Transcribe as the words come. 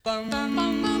Hello,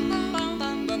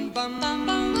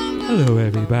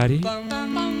 everybody.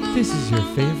 This is your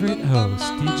favorite host,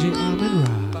 DJ Amin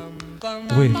Ra,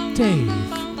 with Dave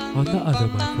on the other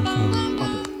microphone.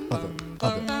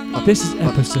 This is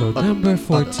episode number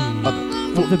 14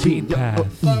 of The Beaten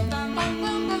Path.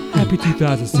 Happy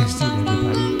 2016,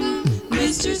 everybody.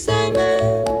 Mr.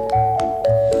 Sandman,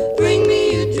 bring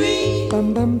me a dream.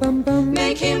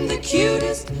 Make him the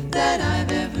cutest that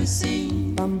I've ever seen.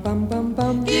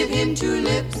 Give him two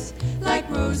lips like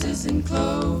roses and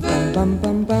clover.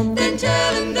 Then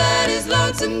tell him that his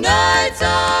lonesome nights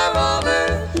are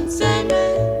over.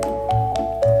 Sandman,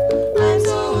 I'm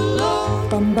so alone.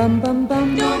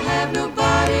 Don't have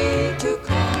nobody to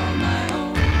call my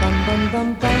own.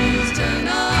 Please turn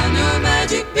on your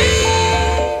magic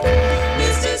beam.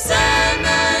 Mr.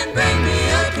 Sandman, bring me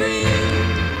a dream.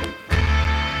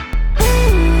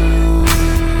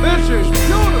 This is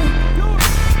beautiful.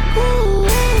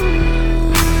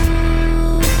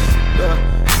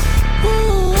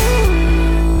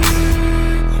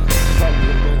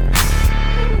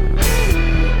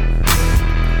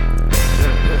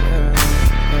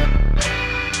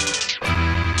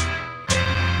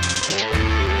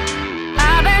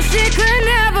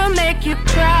 You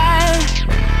cry,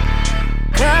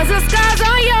 'cause the scars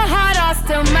on your heart are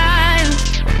still mine.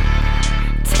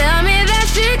 Tell me that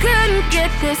she couldn't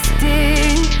get this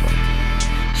deep.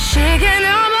 She can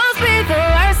almost be the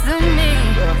worst of me.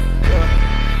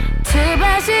 Too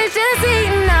bad she's just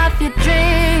eating off your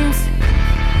dreams.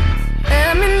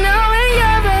 Let me know when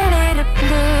you're ready to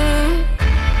bleed.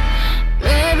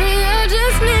 Maybe you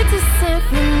just need to sing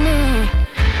for me.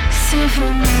 Sing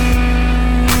for me.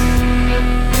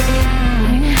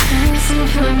 Sing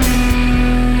for me,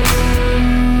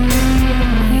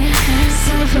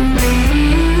 sing for me,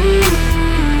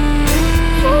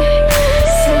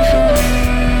 sing for me.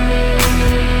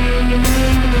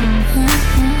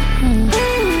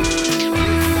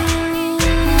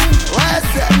 What's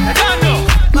that?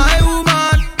 My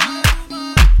woman,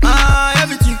 my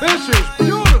everything. This is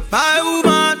beautiful. My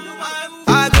woman, I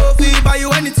go feel by you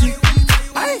anything.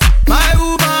 My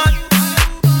woman,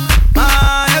 my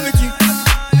everything.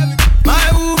 My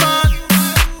woman,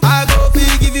 I go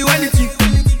feel give you anything.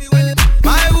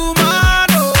 My woman,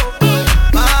 oh,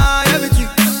 my everything.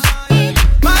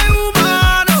 My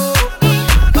woman, oh,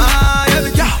 my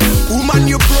everything. Yeah. Woman,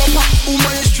 you proper,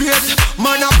 woman, you straight.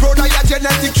 Man, a brother, your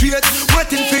genetic trait.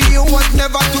 Waiting for you was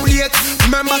never too late.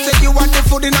 Remember, say you want the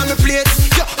food in on my plate.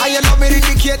 Yeah, I love me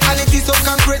indicate, and it is so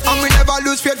concrete. And we never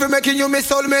lose faith for making you my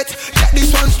soulmate. Get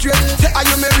this one straight, say are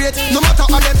you married? No matter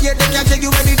how them hate, they can't take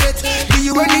you any date. Give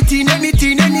you anything,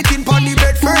 pon the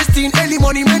bed. First thing, early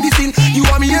money, medicine. You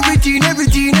want me everything.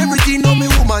 No, me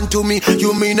woman to me,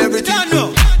 you mean everything. Yeah,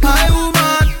 no. My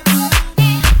woman,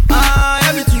 my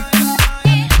everything.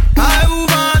 My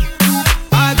woman,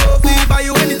 I go feel by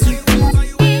you anything.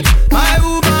 My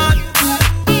woman,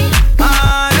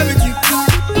 my everything.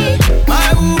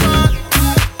 My woman,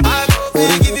 I go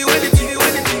feel give you anything.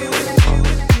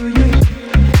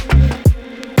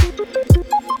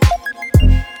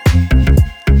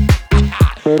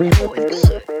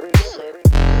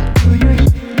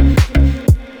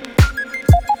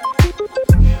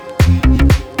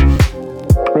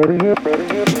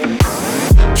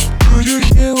 Do you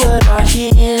hear what I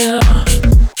hear?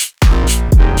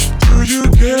 Do you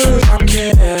get what I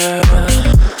get?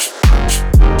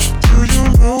 Do you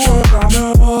know what I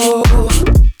know?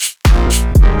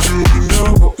 Do you know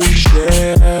what we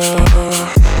share?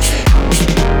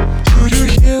 Do you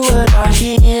hear what I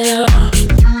hear?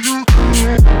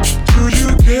 Do you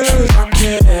get what I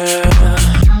get?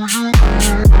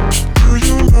 Do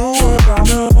you know what I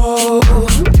know?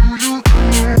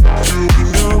 Do you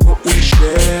know what we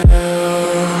share?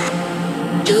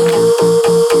 Do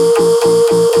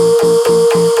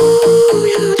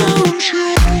you don't you?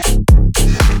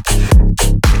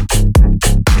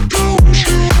 Don't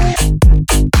you?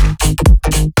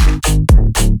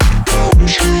 Don't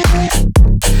you?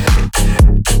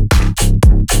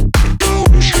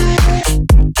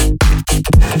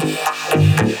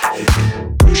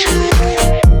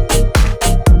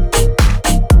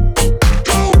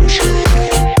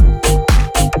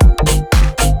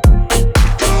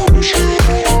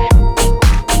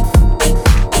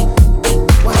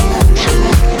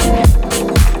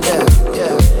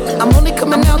 I'm only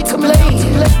coming out to play.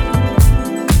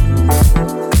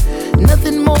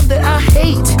 Nothing more that I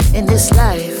hate in this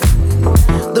life.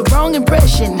 The wrong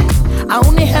impression, I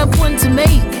only have one to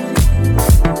make.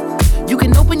 You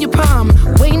can open your palm,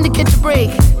 waiting to catch a break.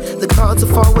 The cards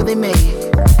will fall where they may.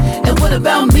 And what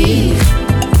about me?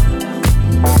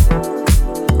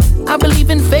 I believe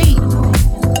in fate.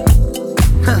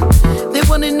 They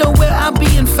wanna know where I'll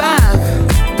be in 5.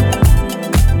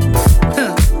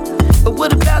 But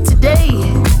what about today?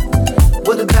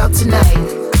 What about tonight?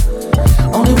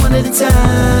 Only one at a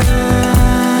time.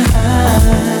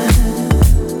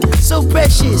 So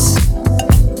precious.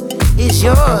 It's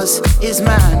yours, it's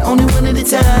mine. Only one at a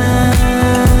time.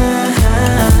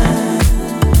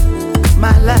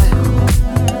 My life.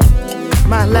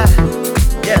 My life.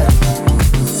 Yeah.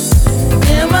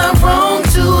 Am I wrong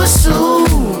to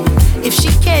assume if she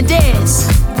can't dance,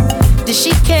 then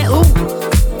she can't ooh?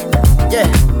 Yeah.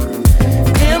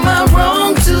 Am I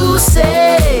wrong to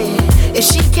say if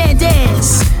she can't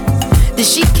dance, then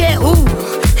she can't ooh?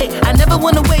 Hey, I never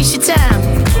wanna waste your time.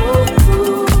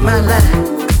 My life,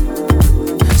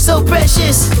 so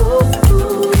precious.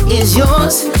 Is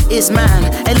yours, is mine.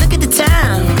 And look at the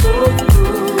time.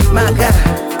 My God,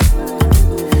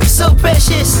 so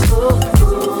precious.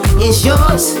 Is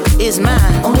yours, is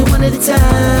mine. Only one at a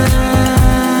time.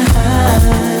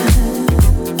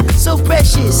 So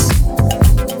precious.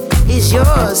 Is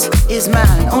yours, is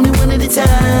mine. Only one at a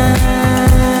time.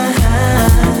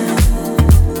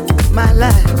 My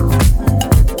life.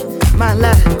 My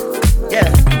life.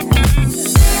 Yeah.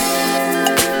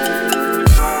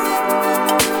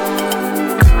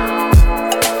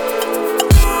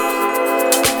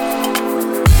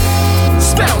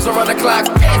 Spells around the clock,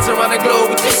 dance around the globe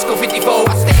with Disco 54.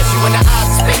 I stare you in the eyes,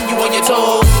 spin you on your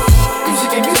toes.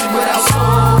 Music ain't music without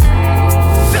soul.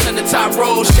 Filling the top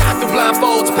row, shine through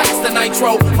blindfolds, pass the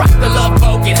nitro, rock the love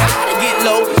boat, get high to get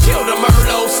low, chill the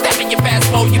Merlot, step in your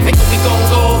fast mode, you pick up, we gon'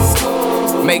 go.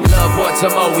 Make love once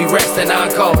more, we rest and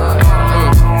encore.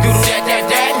 Do that,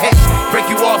 hey. Break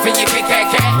you off and you kick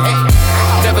cat. Hey.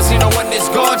 Never seen no one this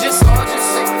gorgeous.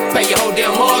 Pay your whole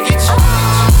damn mortgage.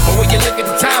 But when you look at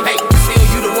the time, hey, still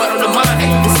you the one on the mind,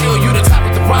 hey. It's still you the top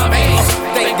of the prime, hey.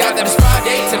 Thank God that it's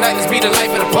Friday. Tonight let's be the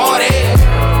life of the party.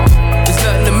 There's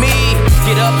nothing to me.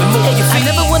 Get up and move your feet.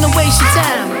 I never wanna waste your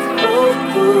time.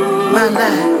 My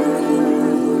life,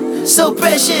 so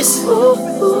precious.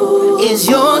 Is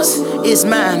yours, is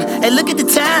mine. And look at the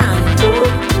time.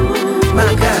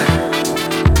 My God,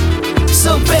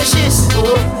 so precious.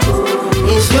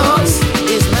 Is yours,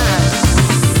 is mine.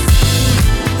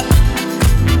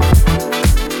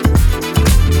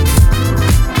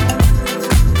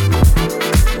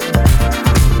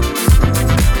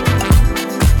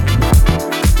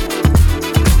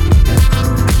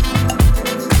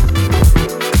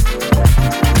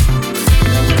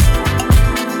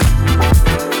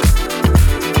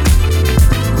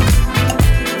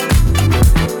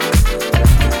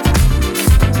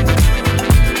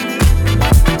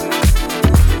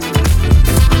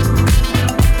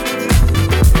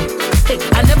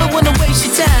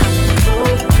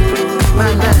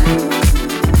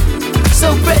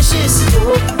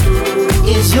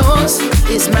 Is yours,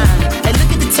 is mine. And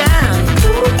look at the time.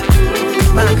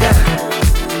 My God,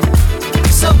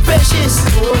 so precious.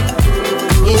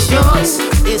 Is yours,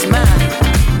 is mine.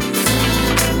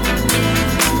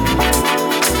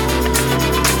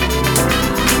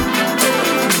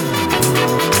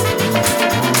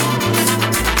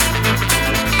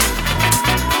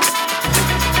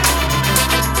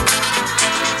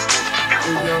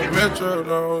 Metro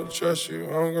don't trust you,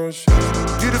 I'm gon' shoot you.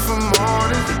 Beautiful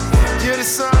morning, you're the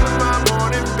sun of my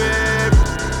morning, babe.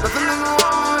 Nothing in the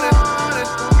morning.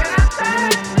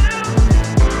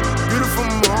 Beautiful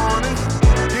morning,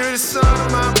 you're the sun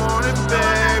of my morning,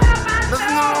 babe.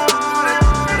 Nothing in the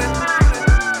morning.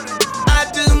 I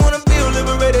just wanna feel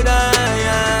liberated, I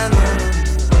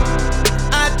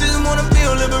just wanna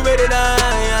feel liberated,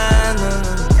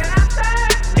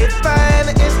 If I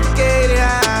ever instigated,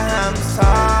 I'm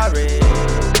sorry.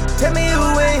 Tell me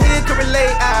who in here can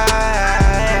relate.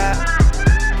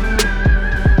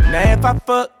 Now if I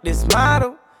fuck this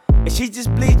model and she just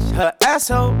bleach her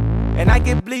asshole, and I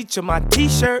get bleach on my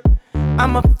t-shirt,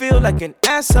 I'ma feel like an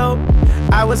asshole.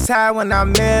 I was high when I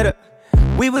met her.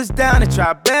 We was down at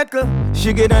Tribeca.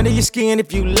 She get under your skin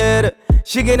if you let her.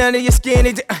 She get under your skin.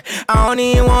 I don't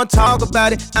even wanna talk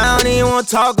about it. I don't even wanna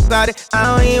talk about it. I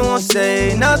don't even wanna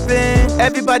say nothing.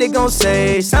 Everybody gon'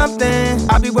 say something.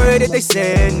 I'll be worried if they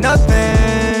say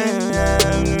nothing.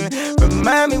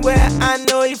 Remind me where I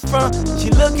know you from. She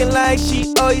looking like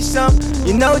she owe you something.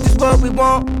 You know just what we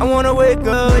want. I wanna wake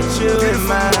up with you in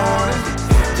my morning.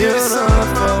 Beautiful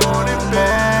morning,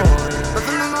 babe.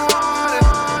 Nothing in the morning.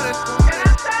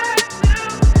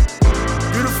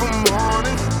 Beautiful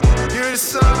morning, you're the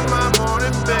sun of my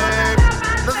morning, babe.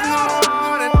 Nothing in the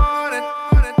morning.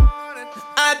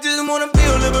 I just wanna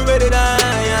feel liberated, I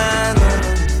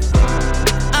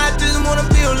just wanna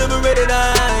feel liberated,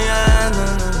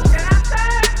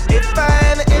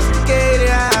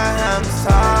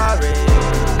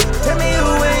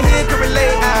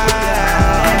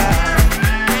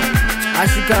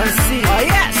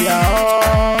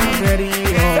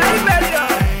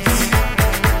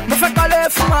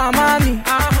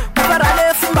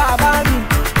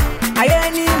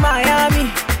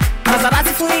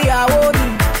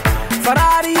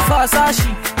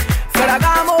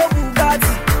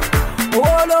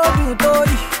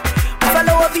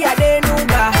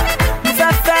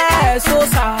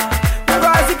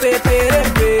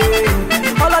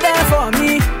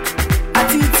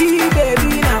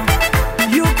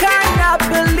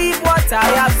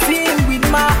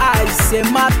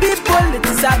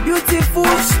 It's a beautiful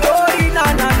story, na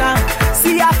na na.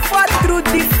 See, I fought through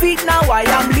defeat, now I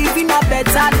am living a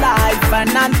better life, and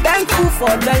I'm thankful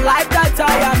for the life that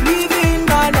I am living,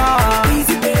 na na.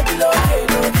 Easy baby,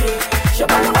 loke,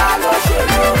 shabaluwa lo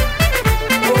shelo,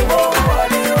 oh oh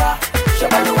walewa,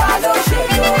 shabaluwa lo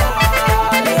shelo,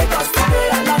 Lagos today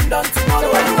and London tomorrow,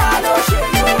 shabaluwa lo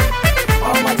shelo,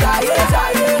 Ọmọ jaye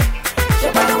jaye,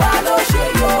 shabaluwa lo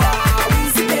shelo,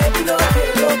 easy baby, loke,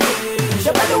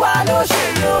 shabaluwa lo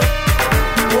shelo,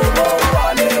 oh oh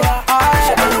walewa,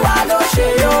 shabaluwa lo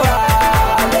shelo,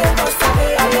 Lagos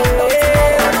today and London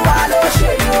tomorrow, shabaluwa lo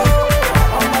shelo,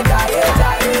 Ọmọ jaye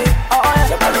jaye,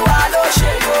 shabaluwa lo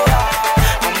shelo.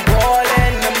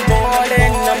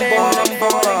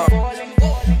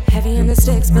 Heavy on the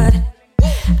sticks, but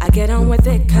I get on with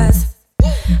it, cause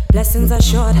blessings are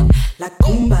short, like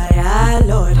kumbaya,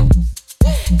 Lord.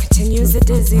 Continues the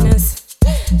dizziness,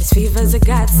 this fever's a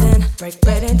godsend. Break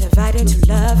bread and divide into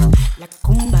love, like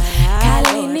kumbaya,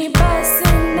 Kalini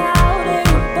busting out of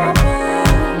your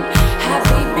bubble. Have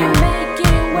we been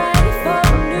making way for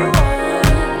a new one?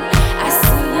 I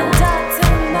see your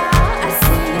daughter now, I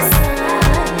see your son,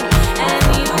 and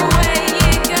either way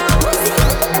it goes.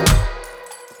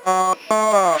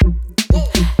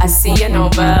 I see a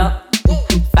Nobel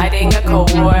fighting a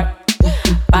cold war.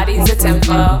 Body's a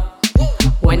temple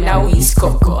when now he's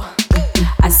Coco.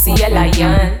 I see a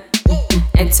lion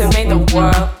entering the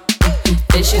world,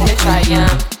 vision the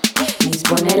triumph. He's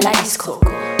born like he's Coco.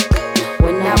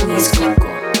 When now he's Coco.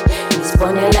 He's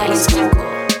born like he's Coco.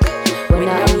 When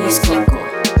now he's Coco.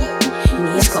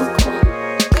 He's Coco.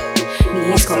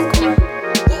 He's Coco.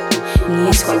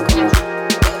 He's Coco.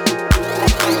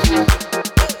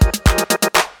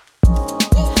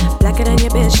 Blacker than your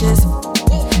bitches,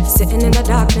 sitting in the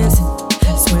darkness.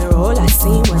 Swear all I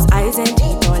seen was eyes and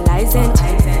teeth, all lies and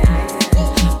teeth.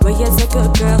 Rhea's a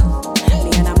good girl,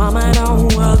 me and her mama in our own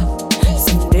world.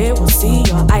 Someday we'll see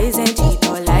your eyes and teeth,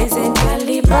 all lies and teeth.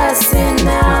 Kelly busting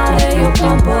out of your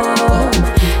bubble.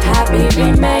 Happy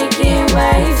be making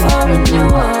way for a new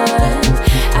one.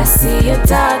 I see your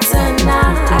daughter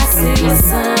now, I see your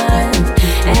son,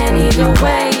 and either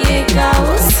way it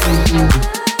goes.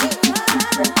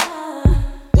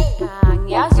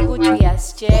 Ngiyazi ukuthi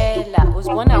uyasitshela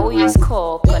uzibona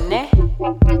uyisikhokho ne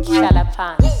hlala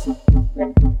phansi.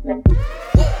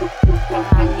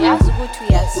 Ngiyazi ukuthi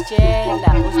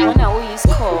uyasitshela uzibona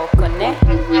uyisikhokho ne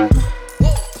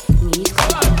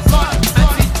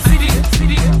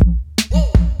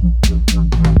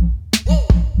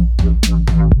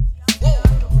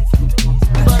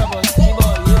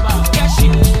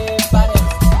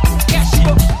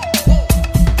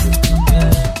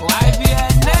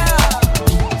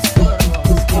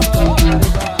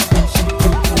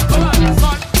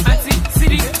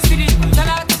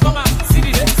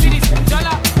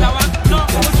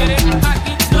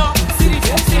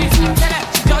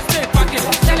Just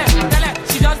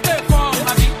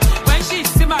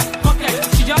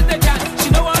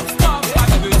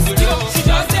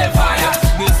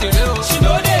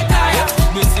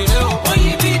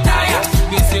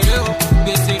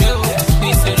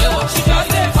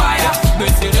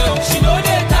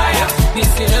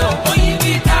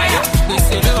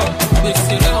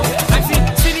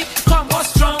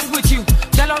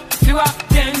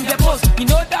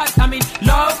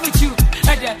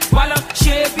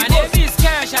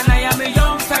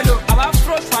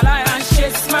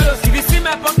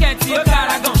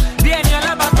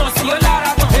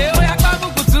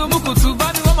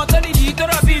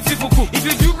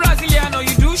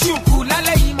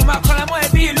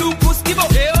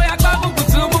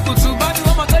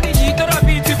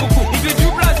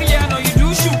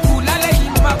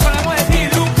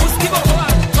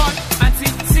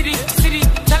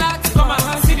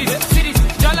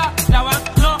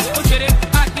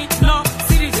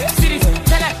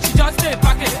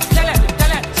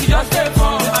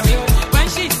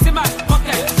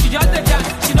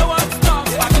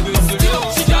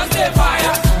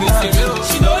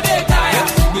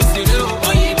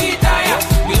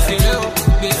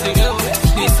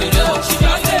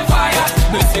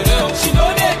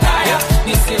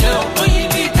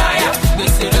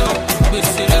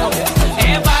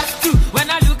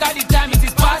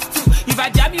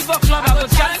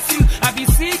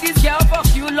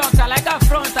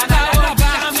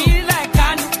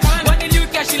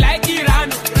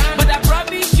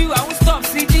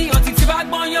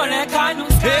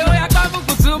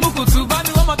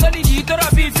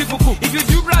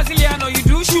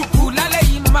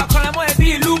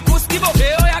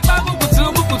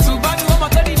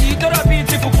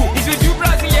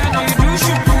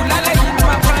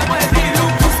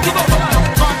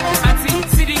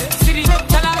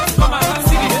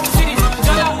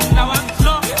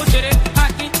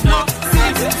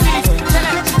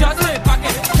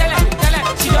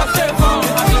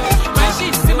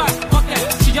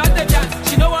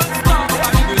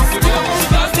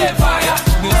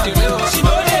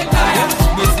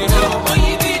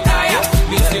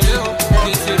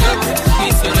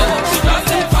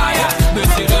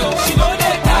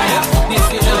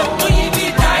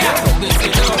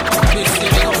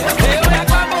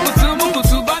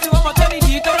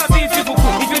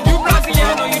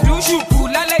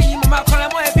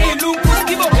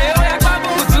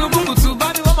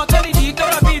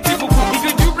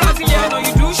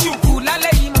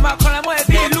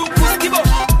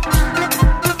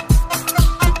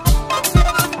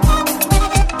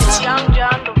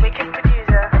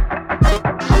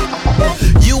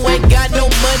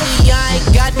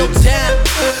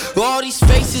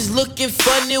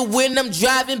wonder when I'm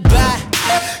driving by.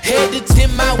 Head to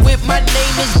 10 my whip, my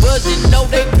name is buzzing. No,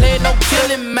 they plan on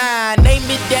killing mine. Name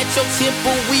it at your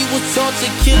temple, we was taught to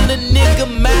kill a nigga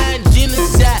mind.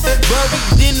 Genocide,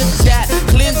 buried in the tap,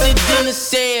 cleansing in the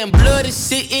sand. Blood is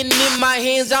sitting in my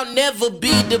hands, I'll never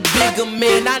be the bigger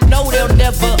man. I know they'll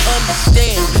never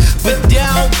understand, but I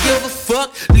don't give a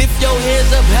fuck. Lift your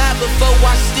hands up high before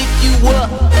I stick you up.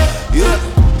 Yeah.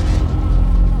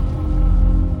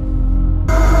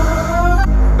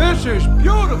 This is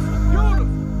beautiful.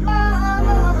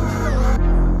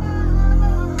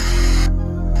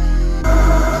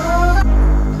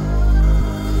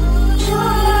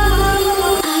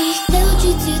 I held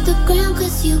you to the ground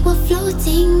cause you were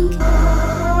floating.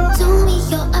 Told me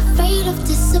you're afraid of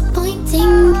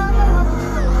disappointing.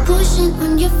 Pushing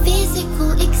on your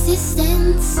physical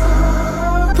existence.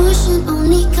 Pushing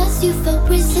only cause you felt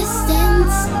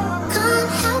resistance. Can't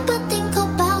help but think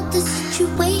about the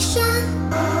situation.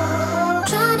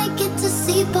 Trying to get to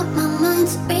sleep but my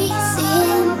mind's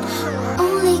racing.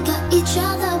 Only got each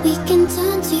other we can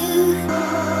turn to.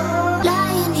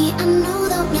 Lying here, I know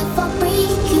they'll never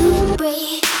break you,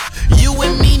 break. You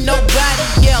and me,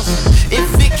 nobody else. If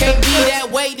it can't be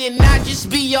that way, then I just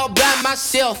be all by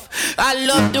myself. I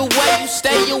love the way you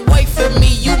stay away from me,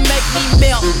 you make me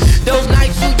melt. Those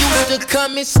nights you used to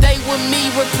come and stay with me,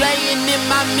 replaying in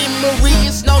my memory.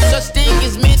 It's no such thing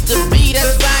as meant to be,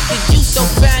 that's fine, cause you so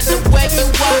fine. The way you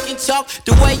walk and talk,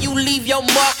 the way you leave your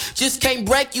mark, just can't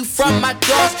break you from my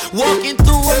thoughts. Walking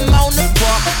through them on the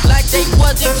park, like they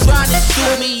wasn't trying to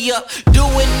shoot me up.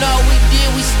 Doing all we did,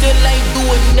 we still ain't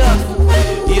doing enough.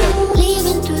 Yeah.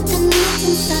 Leaving through the night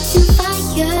and starting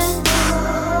fires.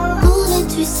 Moving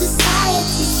to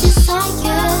society's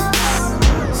desires.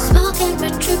 Smoke and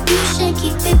retribution,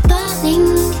 keep it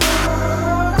burning.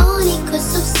 Only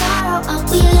cause of sorrow are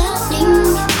we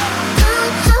learning.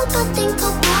 Can't help but think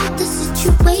about the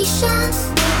situation.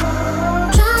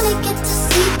 Trying to get to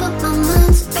sleep but my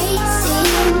mind's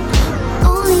racing.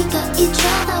 Only got each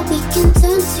other we can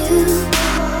turn to.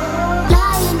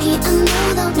 Lying here, I know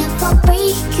they'll never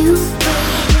break you, break.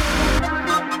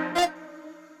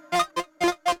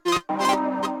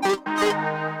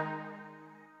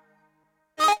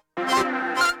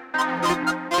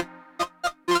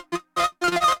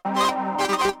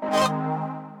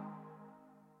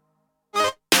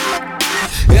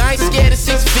 I ain't scared of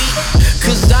 6 feet,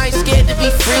 cause I ain't scared to be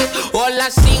free. All I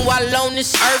seen while on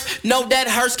this earth, know that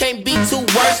hers can't be too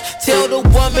worse. Tell the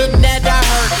woman that I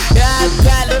hurt, I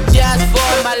apologize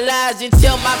for my lies. And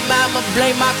tell my mama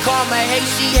blame my karma, hey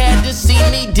she had to see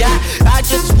me die. I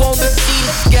just wanna see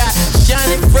the sky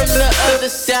shining from the other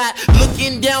side.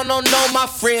 Looking down on all my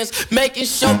friends, making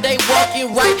sure they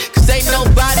walking right, cause ain't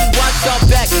nobody watch our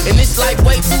back. And it's like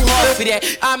way too hard for that.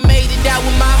 I made it out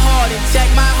with my heart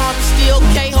intact, my heart still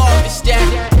can't harvest that.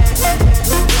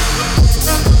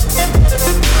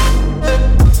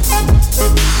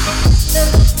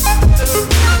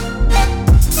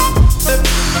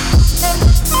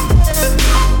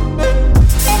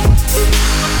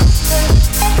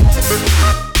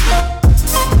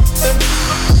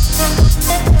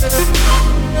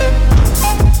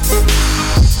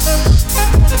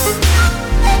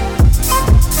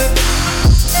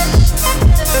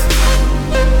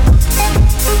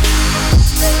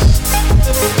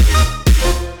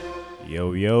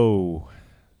 Yo,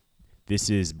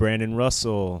 this is Brandon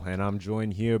Russell, and I'm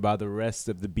joined here by the rest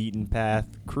of the Beaten Path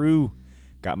crew.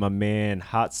 Got my man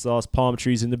Hot Sauce Palm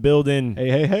Trees in the building.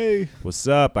 Hey. What's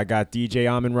up? I got DJ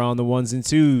Amin-Ra on the ones and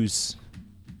twos.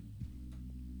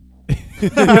 Oh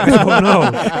no!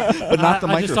 But not the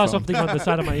microphone. I just saw something on the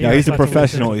side of my ear. Yeah, he's a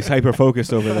professional. He's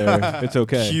hyper-focused over there. It's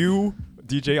okay. Cue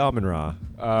DJ Amin-Ra.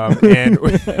 And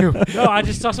No, I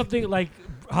just saw something like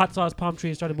Hot Sauce Palm Tree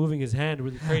and started moving his hand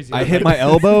really crazy. I hit my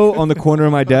elbow on the corner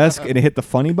of my desk, and it hit the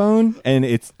funny bone, and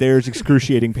there's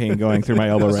excruciating pain going through my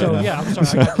elbow right so now. yeah, I'm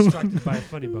sorry. I got distracted by a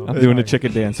funny bone. I'm doing a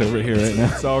chicken dance over here right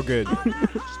now. it's all good.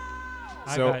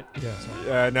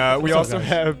 We also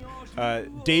have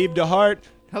Dave DeHart.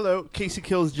 Hello, Casey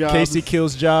Kills Jobs. Casey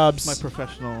Kills Jobs. My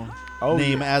professional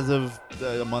name as of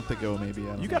a month ago, maybe.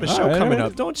 You got a show coming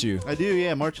up, don't you? I do,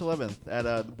 yeah, March 11th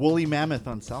at Woolly Mammoth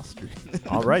on South Street.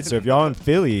 All right, so if y'all in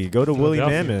Philly, go to Woolly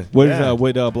Mammoth. What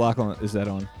what block is that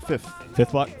on?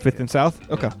 Fifth block, Fifth and South.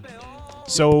 Okay.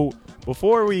 So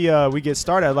before we get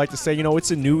started, I'd like to say,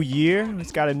 it's a new year.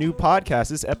 It's got a new podcast.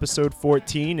 This is episode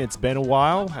 14. It's been a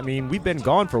while. I mean, we've been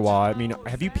gone for a while. I mean,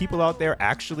 have you people out there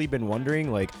actually been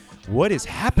wondering, like, what has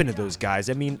happened to those guys?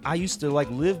 I mean, I used to, like,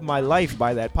 live my life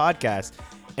by that podcast,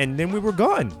 and then we were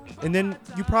gone. And then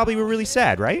you probably were really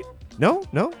sad, right? No?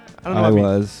 I don't know. I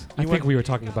was. I think we were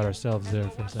talking about ourselves there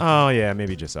for a second. Oh, yeah,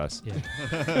 maybe just us. Yeah.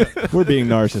 We're being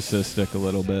narcissistic a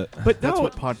little bit. But That's no.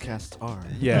 what podcasts are.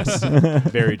 Yes,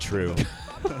 very true.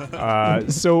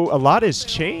 So a lot has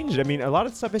changed. I mean, a lot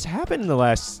of stuff has happened in the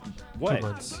last,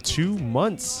 2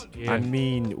 months. Yeah. I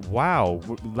mean, wow.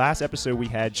 Last episode we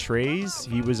had Trays.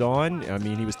 He was on. I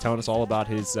mean, he was telling us all about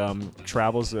his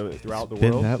travels throughout the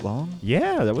Been world. that long?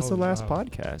 Yeah, that was the last wow.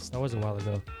 podcast. That was a while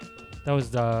ago. That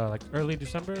was like early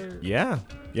December. Yeah.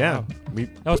 Wow.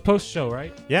 That was post show,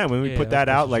 right? Yeah, when we Yeah, put that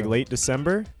that was out like post-show. late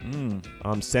December.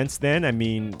 Since then, I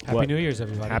mean, Happy New Year's,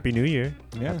 everybody. Happy New Year.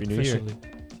 Yeah, Happy New Year. Officially,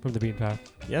 from the Bean Path.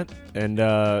 Yeah, and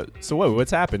so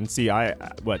what's happened? See, I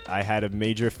had a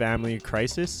major family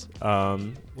crisis.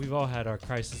 We've all had our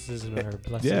crises and our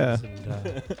blessings. Yeah.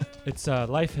 And it's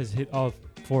life has hit all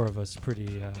four of us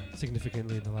pretty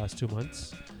significantly in the last 2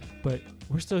 months, but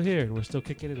we're still here and we're still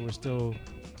kicking it and we're still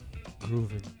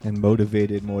grooving. And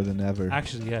motivated more than ever.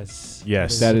 Actually, yes.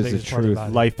 Yes, that is the biggest part truth. about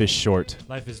it. Life is short.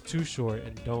 Life is too short,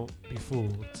 and don't be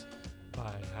fooled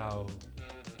by how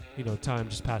time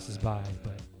just passes by.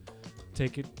 But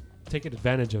take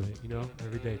advantage of it.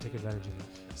 Every day, take advantage of it.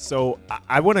 So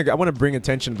I want to bring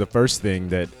attention to the first thing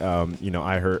that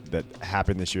I heard that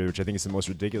happened this year, which I think is the most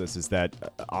ridiculous, is that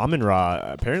Amin Ra,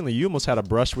 apparently you almost had a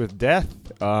brush with death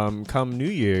come New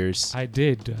Year's. I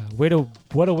did.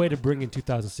 What a way to bring in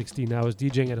 2016. I was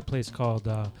DJing at a place called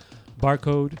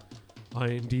Barcode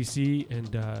in DC,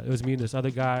 and it was me and this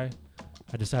other guy.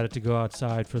 I decided to go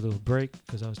outside for a little break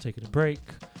because I was taking a break.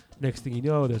 Next thing you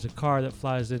know, there's a car that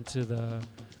flies into the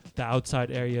outside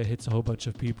area, hits a whole bunch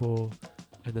of people,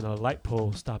 and then a light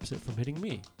pole stops it from hitting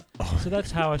me. So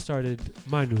that's how I started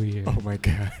my new year. Oh my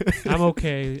God. I'm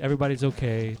okay. Everybody's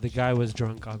okay. The guy was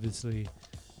drunk, obviously.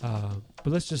 But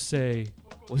let's just say...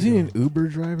 Was he an Uber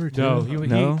driver too?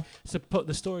 No.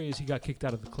 The story is he got kicked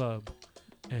out of the club,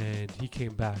 and he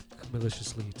came back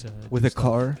maliciously to... With do a stuff.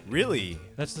 car? Really?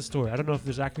 That's the story. I don't know if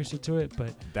there's accuracy to it,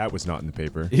 but... That was not in the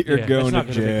paper. You're Yeah, going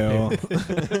that's to not gonna make jail.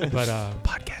 the paper. But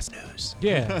Podcast news.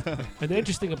 yeah, and the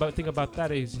interesting thing about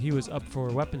that is he was up for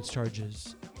weapons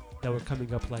charges that were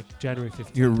coming up like January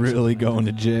 15th. You're or really something. going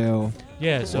to jail.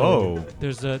 Yeah, so Whoa.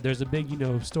 there's a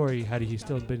big story. Had he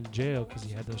still been in jail because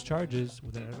he had those charges,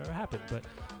 would that have ever happened? But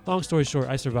long story short,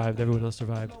 I survived. Everyone else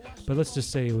survived. But let's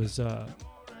just say it was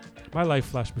my life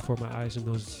flashed before my eyes in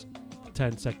those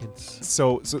 10 seconds.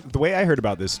 So the way I heard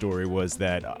about this story was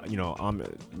that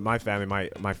my family,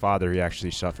 my father, he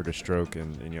actually suffered a stroke,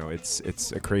 and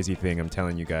it's a crazy thing. I'm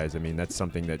telling you guys. I mean, that's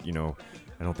something that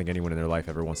I don't think anyone in their life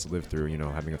ever wants to live through.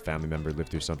 Having a family member live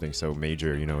through something so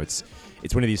major. It's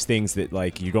one of these things that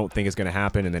like you don't think is going to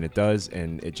happen, and then it does,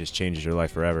 and it just changes your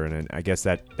life forever. And I guess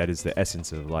that is the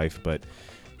essence of life. But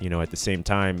at the same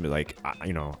time, like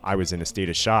I was in a state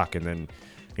of shock, and then.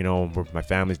 My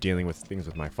family's dealing with things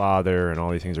with my father, and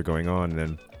all these things are going on.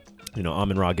 And then,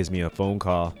 Amin Ra gives me a phone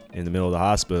call in the middle of the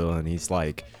hospital, and he's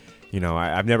like,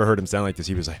 I've never heard him sound like this.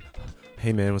 He was like,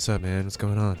 "Hey man, what's up, man? What's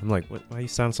going on?" I'm like, "Why you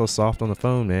sound so soft on the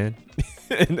phone, man?"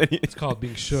 And then It's called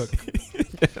being shook.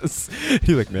 Yes.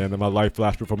 He's like, "Man, my life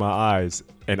flashed before my eyes,"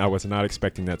 and I was not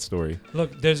expecting that story.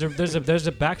 Look, there's a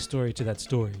backstory to that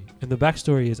story, and the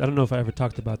backstory is I don't know if I ever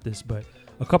talked about this, but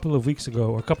a couple of weeks ago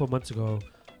or a couple of months ago,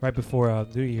 right before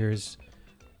New Year's,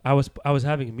 I was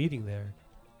having a meeting there,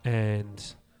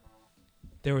 and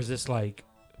there was this like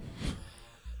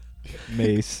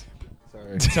Mace.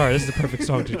 Sorry, this is the perfect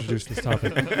song to introduce this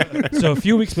topic. So a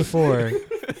few weeks before,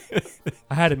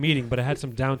 I had a meeting, but I had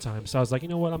some downtime. So I was like, you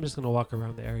know what? I'm just going to walk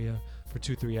around the area for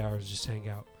 2-3 hours, just hang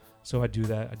out. So I do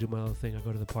that. I do my little thing. I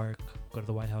go to the park, go to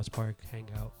the White House Park, hang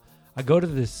out. I go to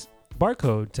this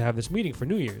Barcode to have this meeting for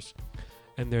New Year's.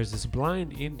 And there's this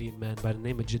blind Indian man by the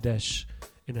name of Jadesh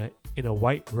in a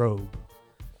white robe.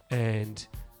 And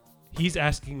he's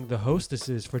asking the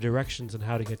hostesses for directions on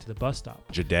how to get to the bus stop.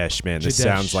 Jadesh, man, this Jadesh.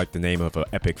 Sounds like the name of an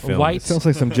epic film. White- Sounds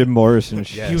like some Jim Morrison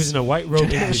shit. Yes. He was in a white robe.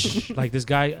 Like this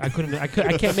guy, I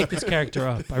can't make this character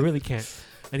up. I really can't.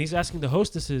 And he's asking the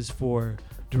hostesses for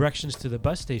directions to the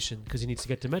bus station because he needs to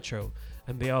get to Metro.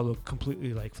 And they all look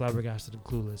completely like flabbergasted and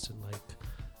clueless and like,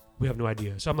 we have no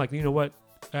idea. So I'm like, you know what?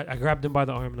 I grabbed him by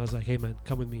the arm and I was like, hey man,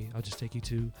 come with me. I'll just take you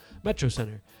to Metro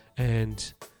Center.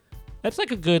 And that's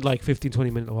like a good like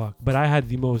 15-20 minute walk. But I had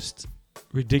the most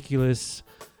ridiculous,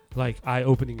 like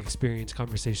eye-opening experience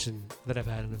conversation that I've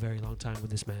had in a very long time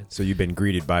with this man. So you've been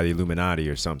greeted by the Illuminati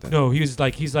or something? No, he's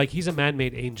a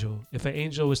man-made angel. If an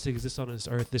angel was to exist on this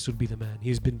earth, this would be the man.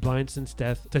 He's been blind since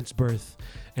birth,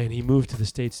 and he moved to the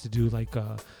States to do like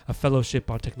a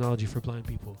fellowship on technology for blind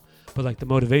people. But like the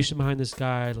motivation behind this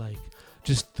guy, like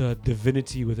just the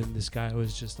divinity within this guy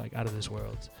was just like out of this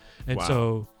world. And Wow.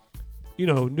 so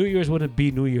New Year's wouldn't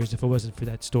be New Year's if it wasn't for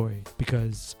that story,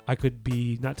 because I could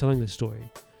be not telling the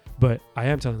story, but I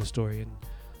am telling the story. And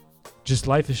just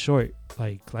life is short.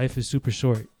 Like, life is super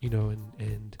short,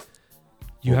 and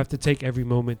you have to take every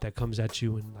moment that comes at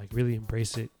you and like really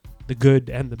embrace it, the good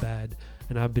and the bad.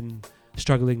 And I've been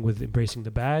struggling with embracing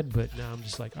the bad, but now I'm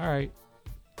just like, all right,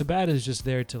 the bad is just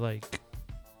there to like.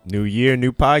 New year,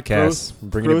 new podcast.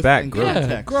 Bringing it back.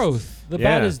 Growth. The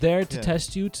bad is there to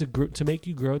test you, to make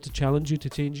you grow, to challenge you,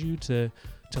 to change you, to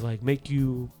like make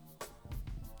you,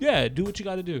 do what you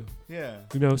got to do. Yeah.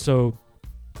 So,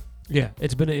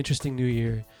 it's been an interesting new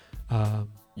year.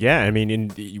 Yeah, I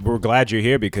mean, we're glad you're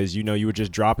here because you were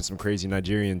just dropping some crazy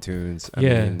Nigerian tunes. I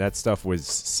mean, that stuff was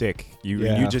sick.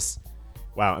 You just,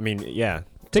 wow. I mean,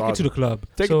 Take it to the club.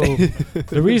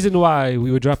 The reason why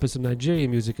we were dropping some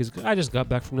Nigerian music is I just got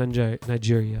back from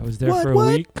Nigeria. I was there for a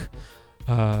week.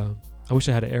 I wish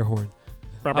I had an air horn.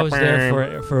 I was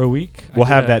there for a week. We'll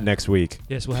have that next week.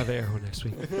 Yes, we'll have an air horn next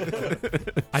week.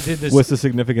 I did this. What's the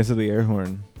significance of the air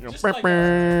horn?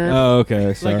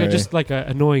 Okay, sorry. Just like an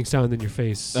annoying sound in your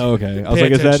face. Oh, okay. I was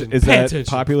like, is that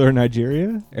popular in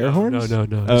Nigeria? Air horns? No.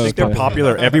 I think they're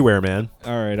popular everywhere, man.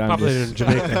 All right, popular in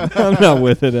Jamaica. I'm not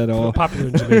with it at all. Popular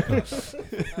in Jamaica.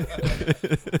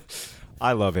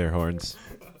 I love air horns.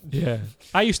 Yeah,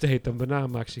 I used to hate them, but now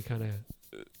I'm actually kind of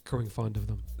growing fond of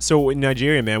them. So in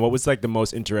Nigeria, man, what was like the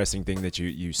most interesting thing that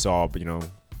you saw?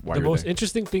 While the most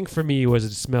interesting thing for me was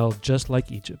it smelled just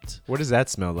like Egypt. What does that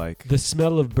smell like? The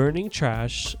smell of burning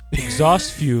trash,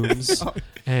 exhaust fumes,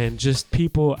 and just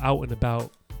people out and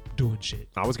about doing shit.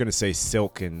 I was gonna say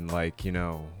silk and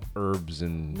herbs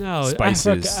and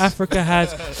spices. Africa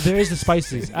has there is the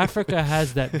spices. Africa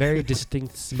has that very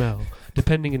distinct smell,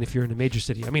 depending on if you're in a major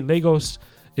city. I mean, Lagos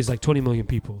is like 20 million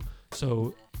people,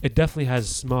 so it definitely has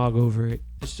smog over it.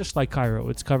 It's just like Cairo.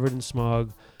 It's covered in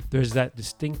smog. There's that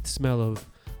distinct smell of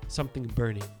something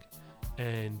burning.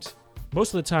 And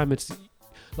most of the time it's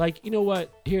like,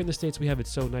 here in the States we have it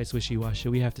so nice wishy-washy.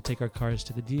 We have to take our cars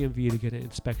to the DMV to get an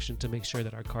inspection to make sure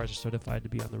that our cars are certified to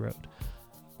be on the road.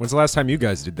 When's the last time you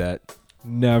guys did that?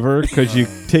 Never, because you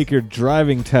take your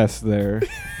driving test there.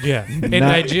 Yeah. In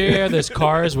Nigeria, there's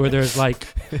cars where there's like,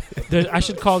 I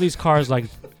should call these cars like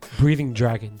breathing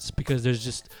dragons, because there's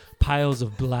just piles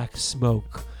of black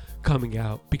smoke coming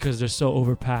out because they're so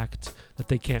overpacked that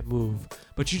they can't move.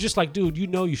 But you just like, dude,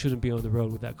 you shouldn't be on the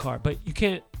road with that car, but you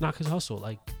can't knock his hustle.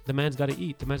 Like, the man's got to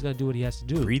eat. The man's got to do what he has to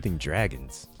do. Breathing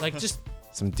dragons. Like, just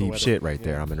some deep shit right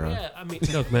there, Amin Ra. Yeah, I mean,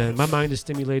 look, man, my mind is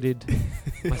stimulated.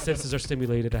 My senses are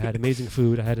stimulated. I had amazing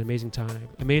food. I had an amazing time.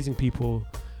 Amazing people.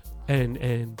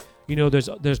 And there's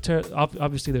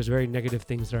obviously there's very negative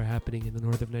things that are happening in the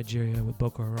north of Nigeria with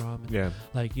Boko Haram. And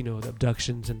like, the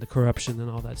abductions and the corruption and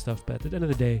all that stuff. But at the end of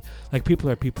the day, like, people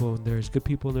are people, and there's good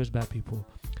people and there's bad people.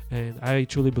 And I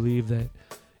truly believe that,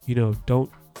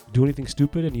 don't do anything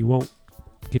stupid and you won't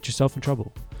get yourself in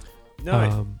trouble.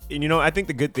 No, I think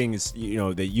the good thing is,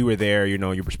 that you were there, you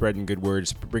were spreading good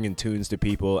words, bringing tunes to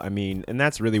people. I mean, and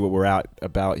that's really what we're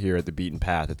about here at The Beaten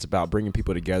Path. It's about bringing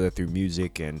people together through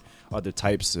music and other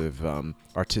types of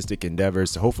artistic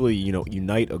endeavors to hopefully,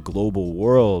 unite a global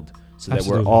world so that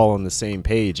we're all on the same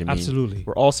page. I mean, absolutely.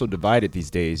 We're also divided these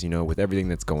days, with everything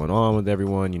that's going on with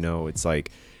everyone. It's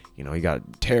like, you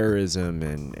got terrorism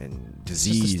and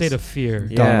disease. It's a state of fear.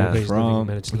 Yeah, and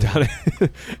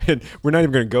we're not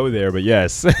even going to go there, but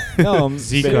yes. No,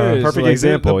 Zika, perfect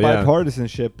example. The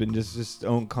bipartisanship in just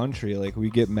own country, like, we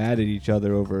get mad at each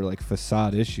other over like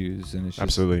facade issues, and it's just,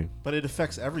 absolutely. But it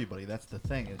affects everybody. That's the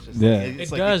thing. It's just it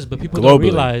does, but people don't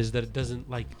realize that it doesn't.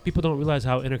 Like, people don't realize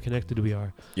how interconnected we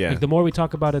are. Yeah. Like, the more we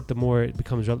talk about it, the more it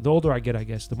becomes. The older I get, I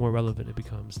guess, the more relevant it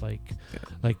becomes. Like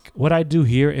what I do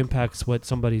here impacts what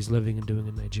somebody's living and doing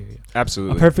in Nigeria.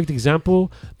 Absolutely. A perfect example,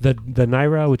 the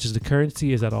naira, which is the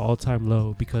currency, is at an all-time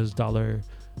low because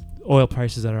oil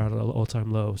prices are at an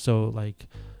all-time low. So like,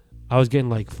 I was getting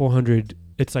like 400.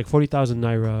 It's like 40,000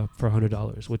 naira for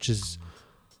 $100, which is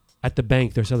at the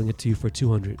bank they're selling it to you for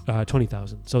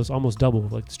 20,000. So it's almost double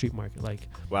like the street market. Like,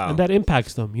 wow. And that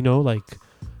impacts them. Like.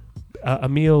 A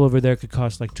meal over there could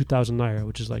cost like 2,000 naira,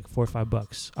 which is like $4 or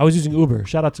 $5. I was using Uber.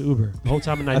 Shout out to Uber. The whole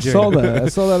time in Nigeria. I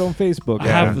saw that on Facebook. I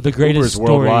have the greatest Uber's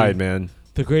story. Worldwide, man.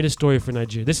 The greatest story for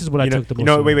Nigeria. This is what I took the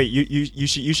most. Wait. You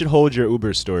should hold your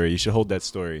Uber story. You should hold that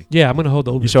story. Yeah, I'm gonna hold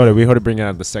the Uber. We ought to bring it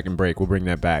out the second break. We'll bring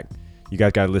that back. You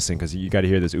guys gotta listen because you gotta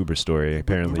hear this Uber story.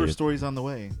 Apparently, Uber story's on the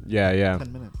way. Yeah.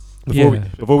 10 minutes.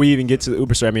 Before we even get to the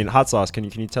Uber story, I mean, Hot Sauce, can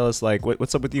you tell us like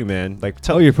what's up with you, man? Like,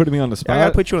 you're putting me on the spot. I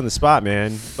gotta put you on the spot,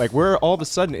 man. Like, we're all of a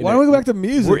sudden. Why don't we go back to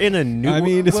music? We're in a new. I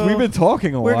mean, we've been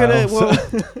talking a while.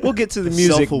 We'll get to the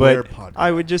music, but podcast.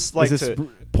 I would just like to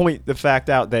point the fact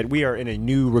out that we are in a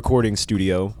new recording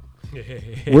studio.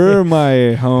 We're in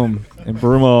my home in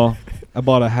Broomall. I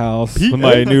bought a house with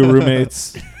my new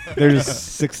roommates. They're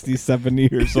just 60, 70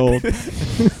 years old.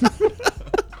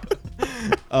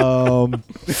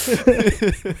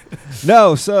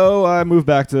 No, so I moved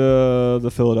back to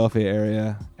the Philadelphia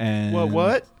area, and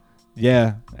What?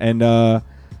 Yeah, and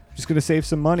just gonna save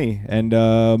some money. And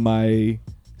my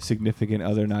significant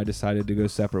other and I decided to go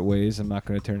separate ways. I'm not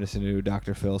gonna turn this into a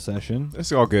Dr. Phil session.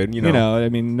 It's all good, you know. I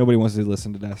mean, nobody wants to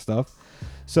listen to that stuff.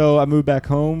 So I moved back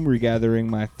home, regathering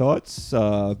my thoughts,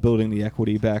 building the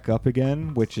equity back up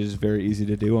again, which is very easy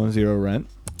to do on zero rent.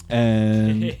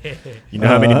 And you know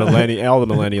how many all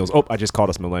the millennials. Oh, I just called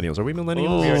us millennials. Are we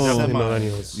millennials? We are definitely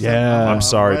millennials. Yeah. I'm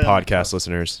sorry, podcast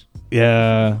listeners.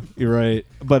 Yeah, you're right.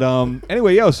 But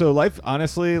anyway, so life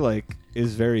honestly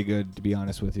is very good, to be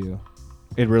honest with you.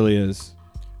 It really is.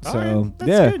 All So right, that's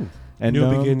yeah. good. And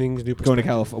New beginnings, new going to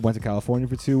perspective. went to California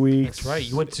for 2 weeks. That's right.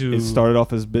 You went to. It started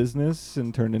off as business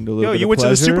and turned into a little Yo, bit you of went to the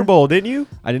pleasure. Super Bowl, didn't you?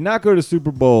 I did not go to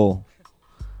Super Bowl.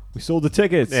 We sold the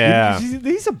tickets. Yeah.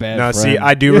 He's a bad No, friend. see,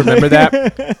 I do remember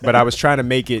that, but I was trying to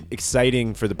make it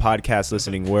exciting for the podcast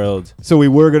listening world. So we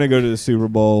were going to go to the Super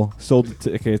Bowl, sold the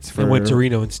tickets for... and went to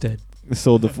Reno instead.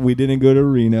 We didn't go to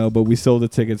Reno, but we sold the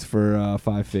tickets for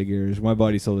 5 figures. My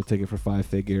buddy sold a ticket for 5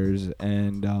 figures.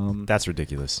 And that's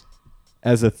ridiculous.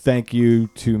 As a thank you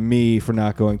to me for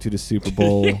not going to the Super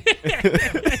Bowl,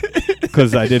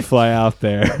 because I did fly out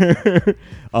there,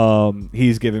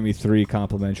 he's giving me 3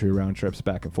 complimentary round trips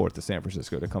back and forth to San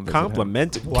Francisco to come visit him.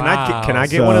 Complimentary? Wow. Can I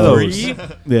get one of those?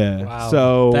 Yeah. Wow.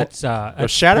 So that's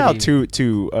shout out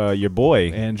to your boy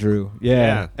Andrew.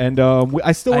 Yeah. And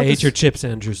I still. I ate your chips,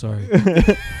 Andrew. Sorry.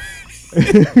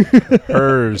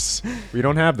 Hers. We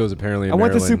don't have those apparently in I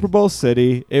went to Maryland. Super Bowl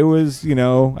City. It was,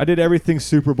 I did everything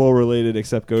Super Bowl related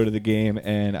except go to the game,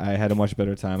 and I had a much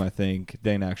better time, I think,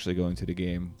 than actually going to the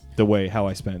game. How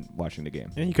I spent watching the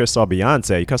game. And you could have saw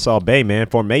Beyonce. You could have saw Bay, man.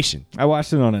 Formation. I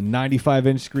watched it on a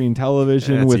 95-inch screen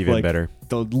television That's with even better.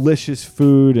 delicious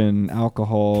food and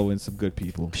alcohol and some good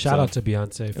people. Shout out to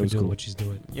Beyonce for doing what she's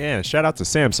doing. Yeah, shout out to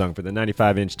Samsung for the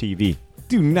 95-inch TV.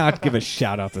 Do not give a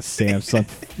shout out to Samsung.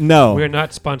 No. We're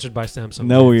not sponsored by Samsung.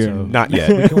 No, yet, we're not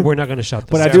yet. We're not going to shout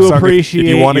this But out. I do appreciate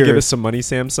If you want to your- give us some money,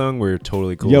 Samsung, we're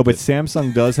totally cool. Yo, with but it.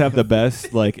 Samsung does have the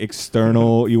best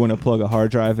external. You want to plug a hard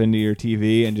drive into your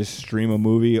TV and just stream a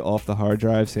movie off the hard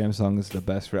drive. Samsung is the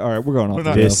best for. All right, we're going off.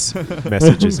 the This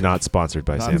message is not sponsored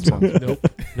by Samsung.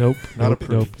 Nope.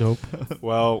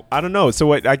 Well, I don't know. So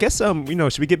what? I guess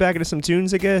should we get back into some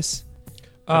tunes? I guess.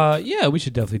 Yeah, we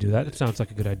should definitely do that. It sounds like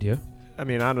a good idea. I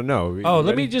mean, I don't know.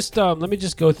 Let me just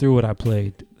go through what I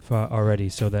played already,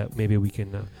 so that maybe we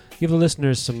can give the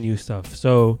listeners some new stuff.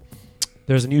 So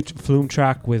there's a new Flume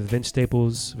track with Vince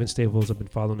Staples. Vince Staples, I've been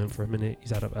following him for a minute.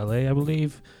 He's out of LA, I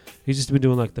believe. He's just been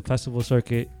doing the festival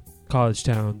circuit, college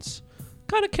towns,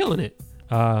 kind of killing it.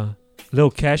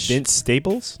 Lil Kesh. Vince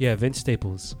Staples? Yeah, Vince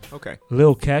Staples. Okay.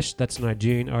 Lil Kesh, that's an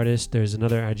Nigerian artist. There's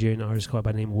another Nigerian artist called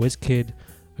by the name of Wizkid.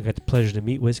 I got the pleasure to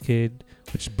meet Wizkid,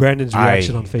 which Brandon's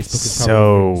reaction on Facebook is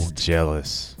probably so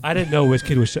jealous. I didn't know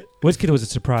Wizkid was a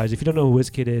surprise. If you don't know who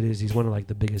Wizkid is, he's one of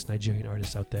the biggest Nigerian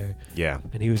artists out there. Yeah.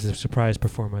 And he was a surprise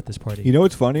performer at this party. You know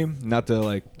what's funny? Not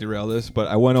to derail this, but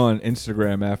I went on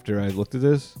Instagram after I looked at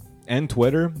this and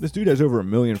Twitter. This dude has over 1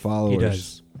 million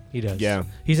followers. He does. Yeah.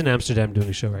 He's in Amsterdam doing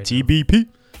a show right TBP.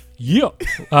 now.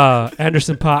 Yeah.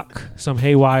 Anderson .Paak, some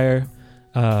Haywire,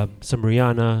 some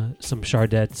Rihanna, some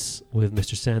Chardettes with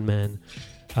Mr. Sandman.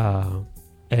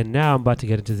 And now I'm about to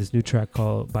get into this new track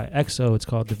by EXO. It's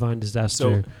called Divine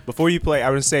Disaster. So before you play, I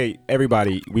would say,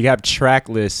 everybody, we have track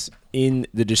lists in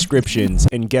the descriptions.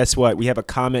 And guess what? We have a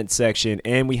comment section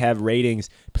and we have ratings.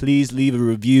 Please leave a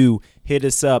review. Hit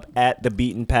us up at The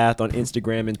Beaten Path on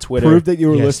Instagram and Twitter. Prove that you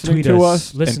were listening tweet to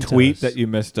us. us Listen and to tweet us. that you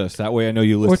missed us. That way I know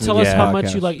you Or listened tell to us the how much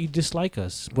podcast. you dislike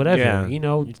us. Whatever.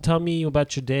 Yeah. Tell me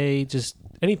about your day. Just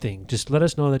anything. Just let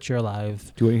us know that you're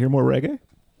alive. Do you want to hear more reggae?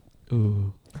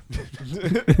 Ooh.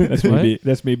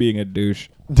 That's me being a douche.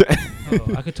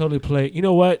 I could totally play. You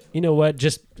know what?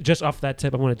 Just off that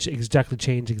tip, I want to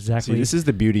change exactly. See, this is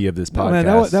the beauty of this podcast.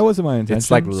 Oh, man, that wasn't my intention.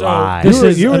 It's like live.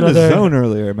 You were in the zone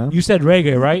earlier, man. You said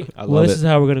reggae, right? I Well, love this it. is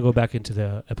how we're gonna go back into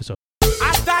the episode.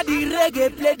 After the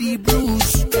reggae, play the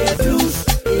blues, blues.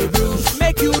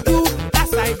 Make you do,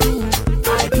 that's I do.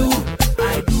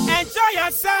 Enjoy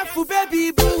yourself,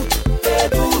 baby boo,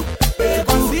 boo.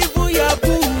 Cause even your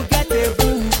boo get a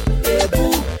boo.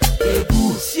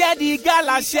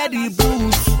 share the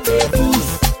boost.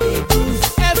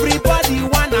 Everybody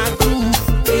wanna groove.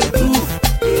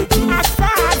 As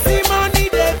far as the money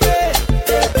they pay,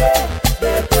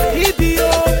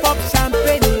 EBO pop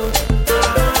champagne.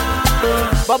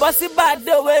 Baba see bad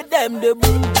the way them the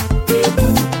boo.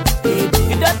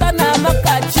 You don't know how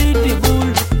catch the bull.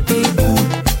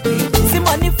 See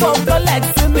money for flow like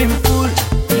swimming pool.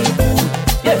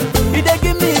 Yeah, you dey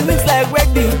give me wings like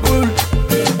wedding bull.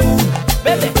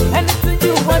 Baby, anything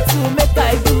you want to make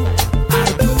I do.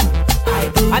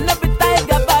 I know be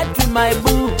tiger bad to my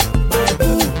boo.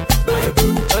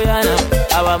 Oh yeah, now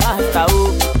our master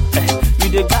oh, you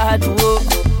the god oh.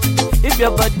 If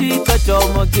your body touch your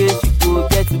mortgage, you go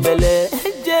get belly.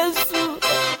 Jesus.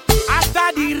 After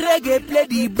the reggae, play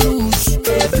the blues.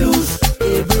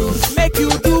 Make you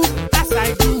do as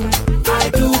I do.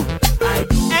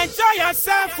 Enjoy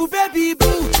yourself, baby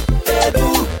boo.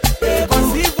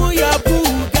 Cause even your boo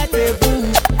get a boo.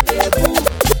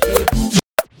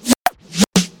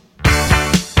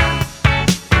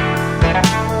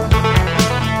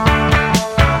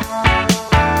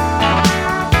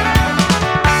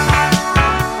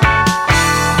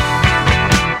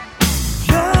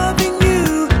 Loving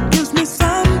you gives me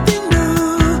something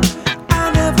new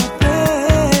I never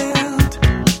felt.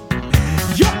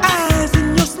 Your eyes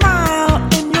and your smile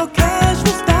and your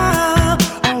casual style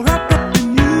all wrapped up in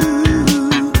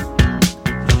you.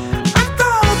 I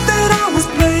thought that I was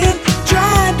playing,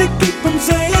 tried to keep from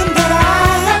saying that I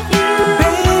love you,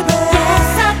 baby. Yes,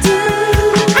 I do.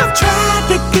 I've tried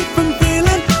to keep from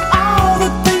feeling all the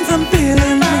things I'm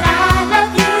feeling. But I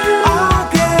love you, oh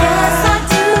girl. Yes, I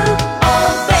do, oh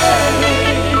baby.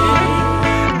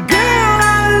 Girl,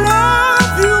 I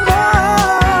love you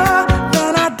more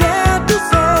than I dare to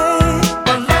say.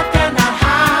 But love cannot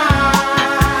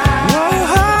hide. Oh,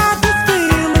 hard to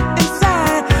feel it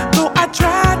inside, though I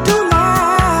tried to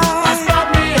lie. It's got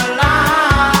me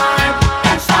alive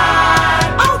inside.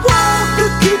 I want to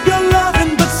keep your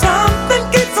loving, but something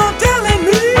keeps on telling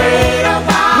me wait a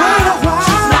while,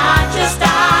 she's not your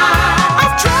style.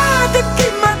 I've tried to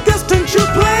keep my distance, you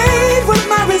played with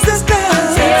my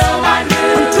resistance until I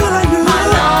knew my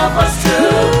love was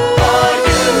true for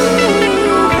you.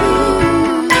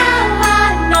 Now I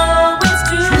know it's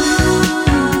true.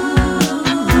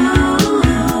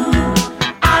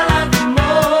 I love you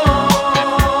more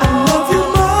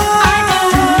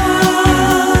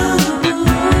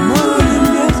than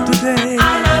yesterday. I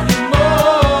love you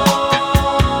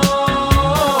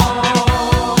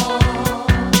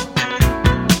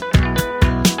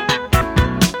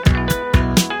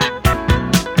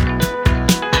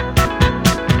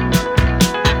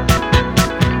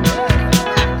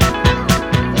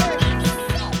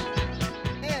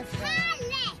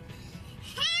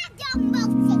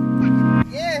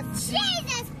Yes.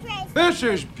 Jesus Christ. This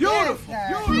is beautiful.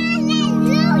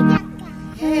 Hallelujah.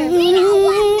 Yes. We don't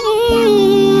want no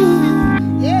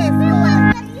devil. Yes. We want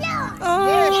the Lord.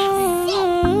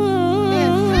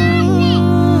 Yes.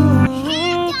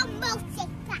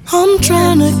 I'm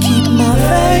trying to keep my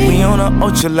faith. We on a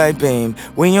ultralight beam.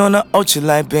 We on a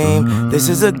ultralight beam. This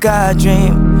is a God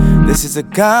dream. This is a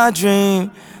God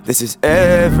dream. This is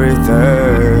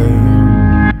everything.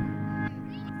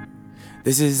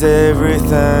 This is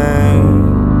everything.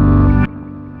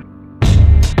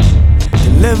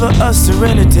 Deliver us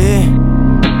serenity.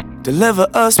 Deliver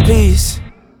us peace.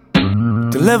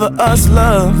 Deliver us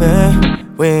love.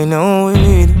 And we know we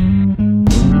need it.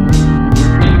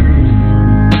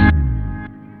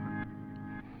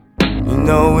 You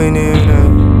know we need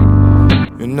it.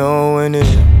 You know we need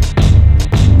it.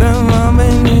 The mama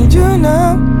need you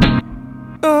now.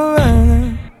 Oh,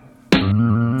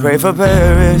 pray for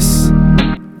Paris.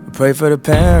 Pray for the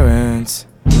parents.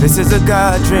 This is a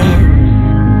God dream.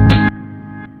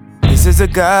 This is a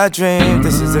God dream.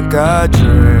 This is a God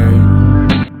dream.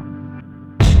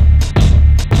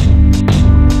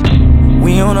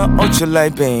 We on a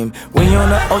ultralight beam. We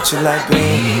on a ultralight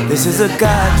beam. This is a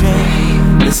God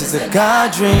dream. This is a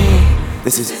God dream.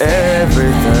 This is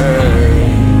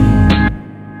everything.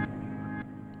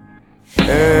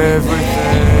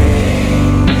 Everything.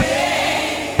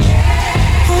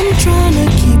 I'm trying to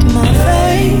keep my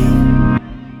faith,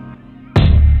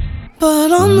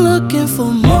 but I'm looking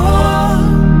for more.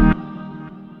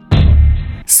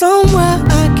 Somewhere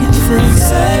I can feel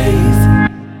safe,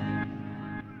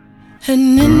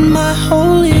 and in my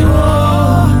holy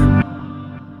war,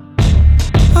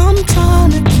 I'm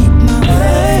trying to keep my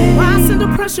faith. Why send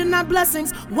depression, not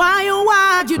blessings? Why, oh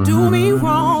why you do me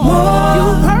wrong? You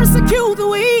persecute the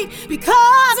weak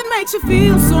because it makes you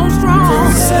feel so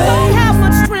strong. Don't have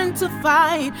much strength to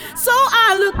fight. So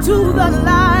I look to the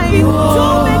light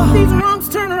to make these wrongs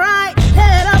turn right.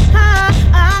 Head up high,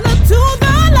 I look to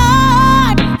the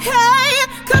light. Hey,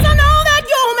 'cause I know that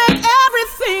you'll make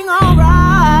everything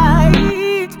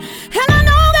alright. And I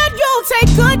know that you'll take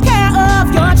good care of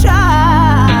your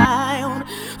child.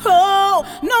 Oh,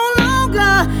 no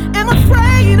longer am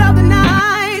afraid of the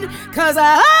night, 'cause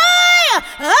I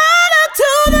look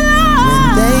to the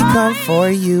light. When they come for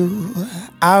you,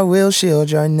 I will shield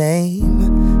your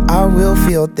name. I will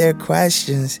field their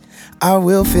questions. I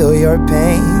will feel your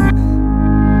pain.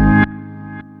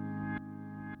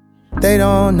 They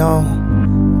don't know.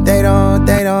 They don't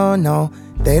know.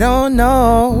 They don't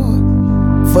know.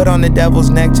 Foot on the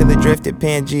devil's neck till it drifted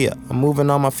Pangea. I'm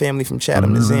moving all my family from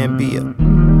Chatham to Zambia.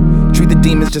 Treat the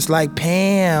demons just like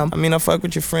Pam. I mean, I fuck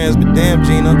with your friends, but damn,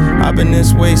 Gina, I've been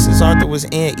this way since Arthur was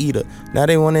Anteater. Now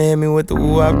they wanna hit me with the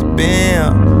woo after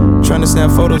bam. Trying to snap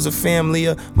photos of family.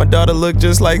 My daughter look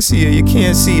just like Sia, you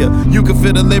can't see her. You can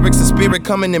feel the lyrics, the spirit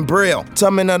coming in braille.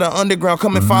 Tumbling of the underground,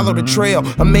 come and follow the trail.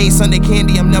 I made Sunday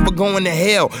candy, I'm never going to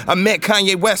hell. I met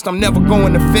Kanye West, I'm never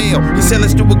going to fail. He said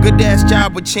let's do a good ass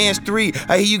job with Chance 3.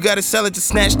 I hear you gotta sell it to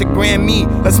snatch the Grammy.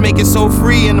 Let's make it so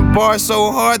free and the bar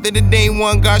so hard that it ain't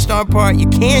one gosh darn part you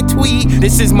can't tweet.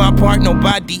 This is my part,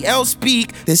 nobody else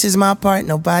speak. This is my part,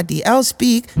 nobody else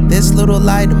speak. This little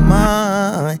light of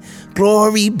mine,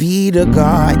 glory be to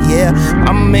God, yeah.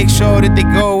 I'ma make sure that they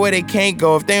go where they can't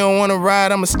go. If they don't wanna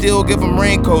ride, I'ma still give them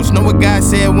raincoats. Know what God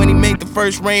said when he made the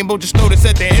first rainbow? Just notice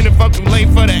at the end if I'm too late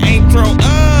for the intro.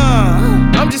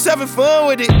 I'm just having fun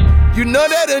with it. You know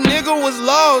that a nigga was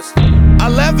lost. I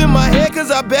laugh in my head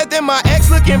 'cause I bet that my ex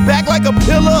looking back like a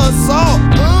pillar of salt.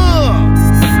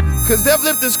 'Cause they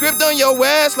flipped the script on your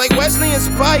ass like Wesley and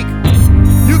Spike.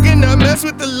 You cannot mess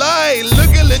with the light.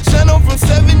 Look at the channel from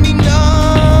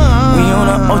 79. We on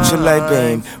a ultralight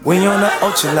beam. We on a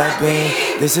ultralight beam.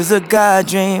 This is a God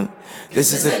dream.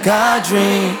 This is a God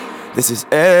dream. This is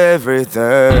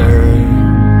everything.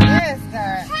 Yes,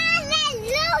 God.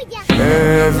 Hallelujah.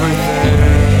 Everything.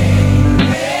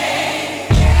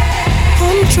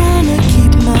 I'm trying to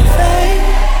keep my faith.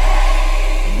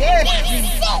 Yes.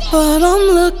 But I'm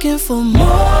looking for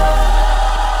more.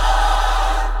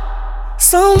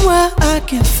 Somewhere I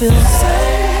can feel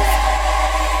safe.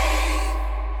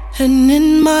 And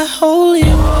in my holy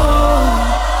war.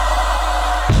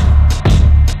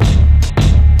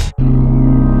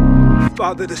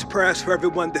 Father, this prayer's for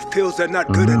everyone that feels they're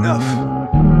not good enough.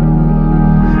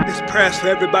 This prayer's for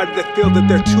everybody that feels that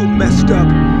they're too messed up.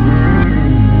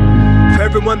 For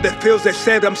everyone that feels they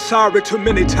said I'm sorry too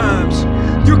many times.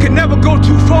 You can never go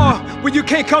too far when you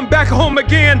can't come back home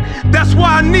again. That's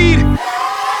why I need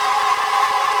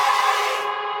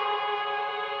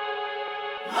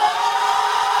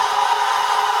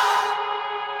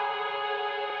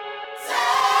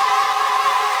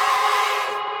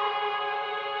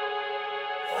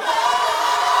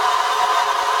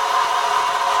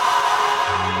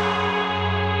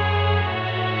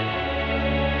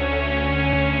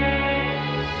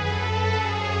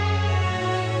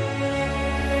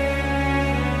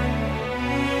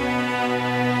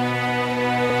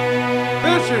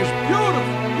This is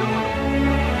beautiful.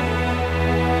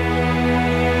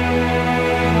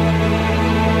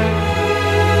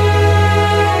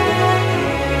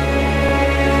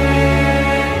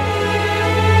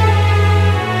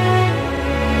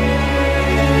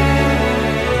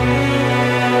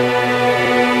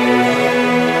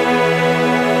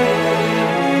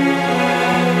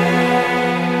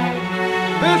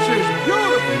 This is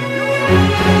beautiful.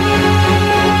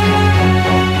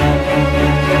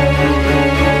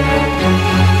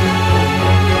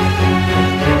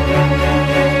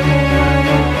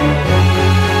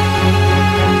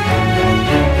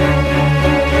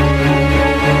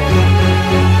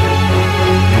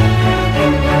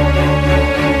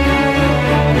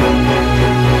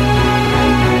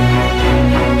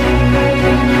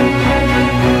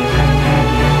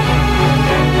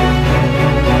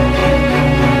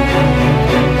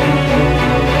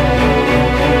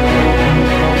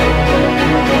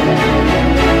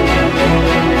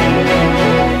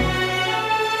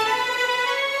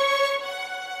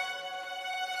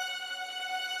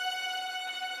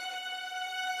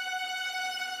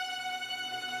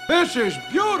 This is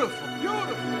beautiful,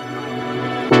 beautiful.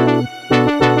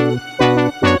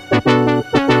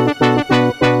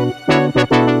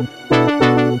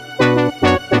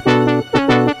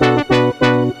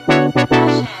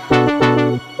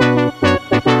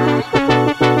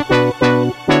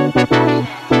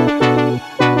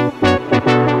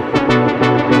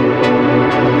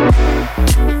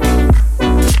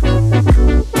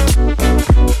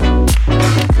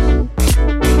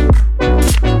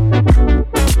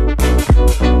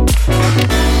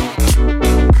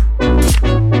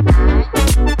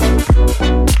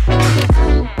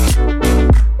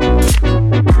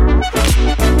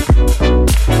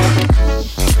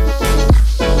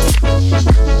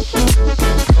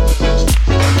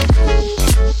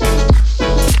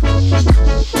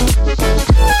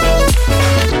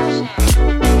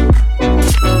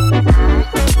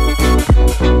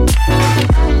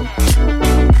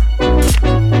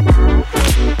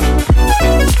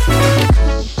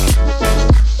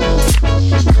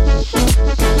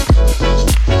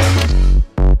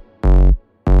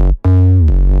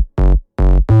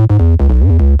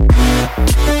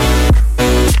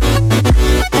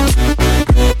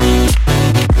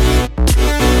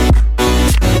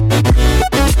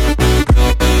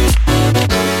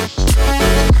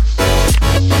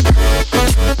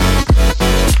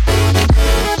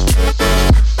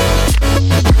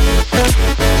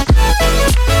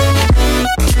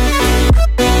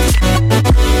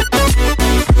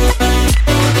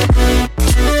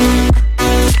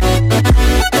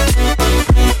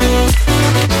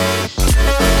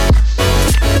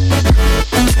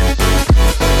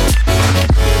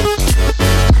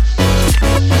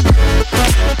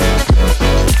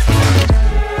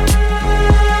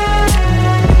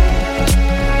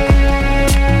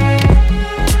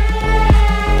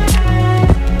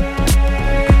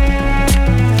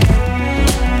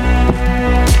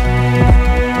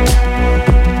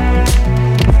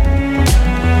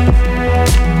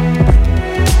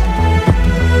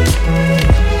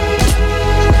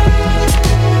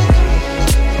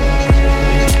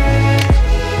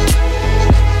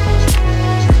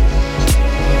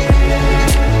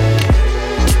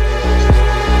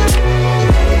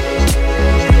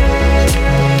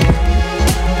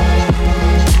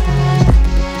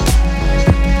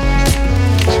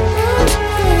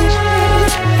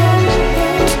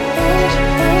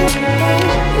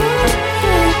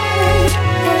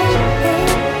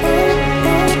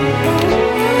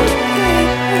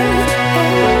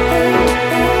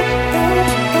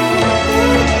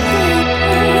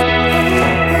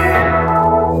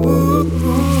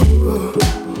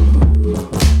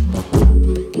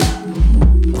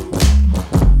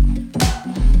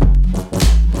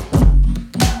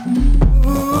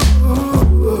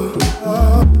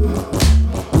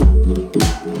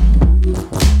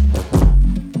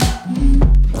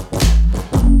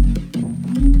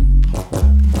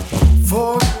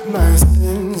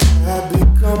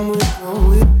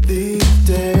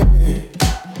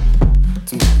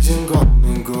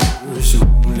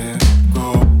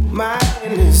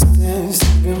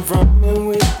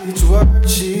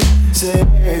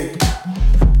 take.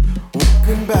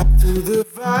 Walking back to the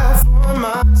vibe for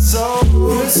my soul.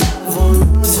 This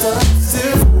one stop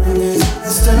different is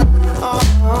step. Caught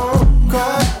and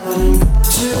got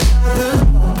you by the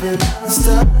puppet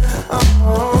step.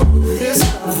 This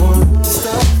one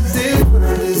stop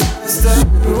different is step.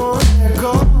 Won't let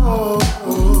go.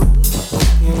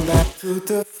 Walking back to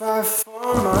the vibe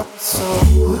for my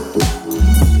soul.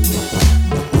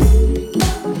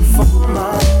 For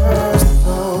my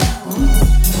soul.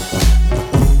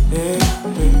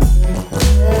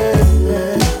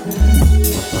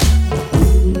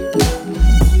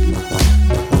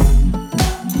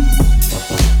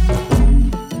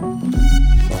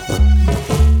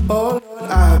 Oh Lord,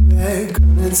 I beg,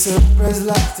 surprise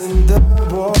locked in the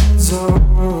war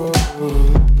zone.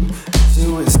 She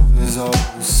whispers all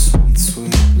the sweet,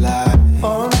 sweet lies.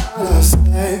 On my last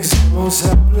legs, most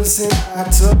helpless in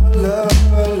battle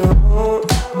alone.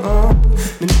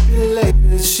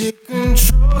 Manipulated, she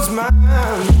controls my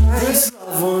mind. This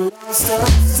love won't last, I'm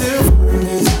still in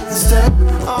this step.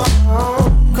 Caught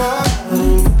and got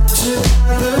you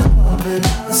by the puppet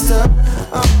step.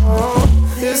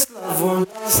 This love won't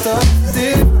last, I'm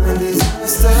still in this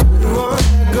step. Won't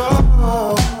let go.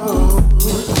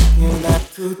 Looking back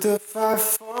to the fight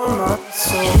for my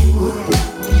soul.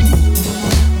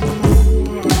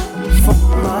 For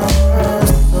my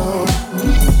soul.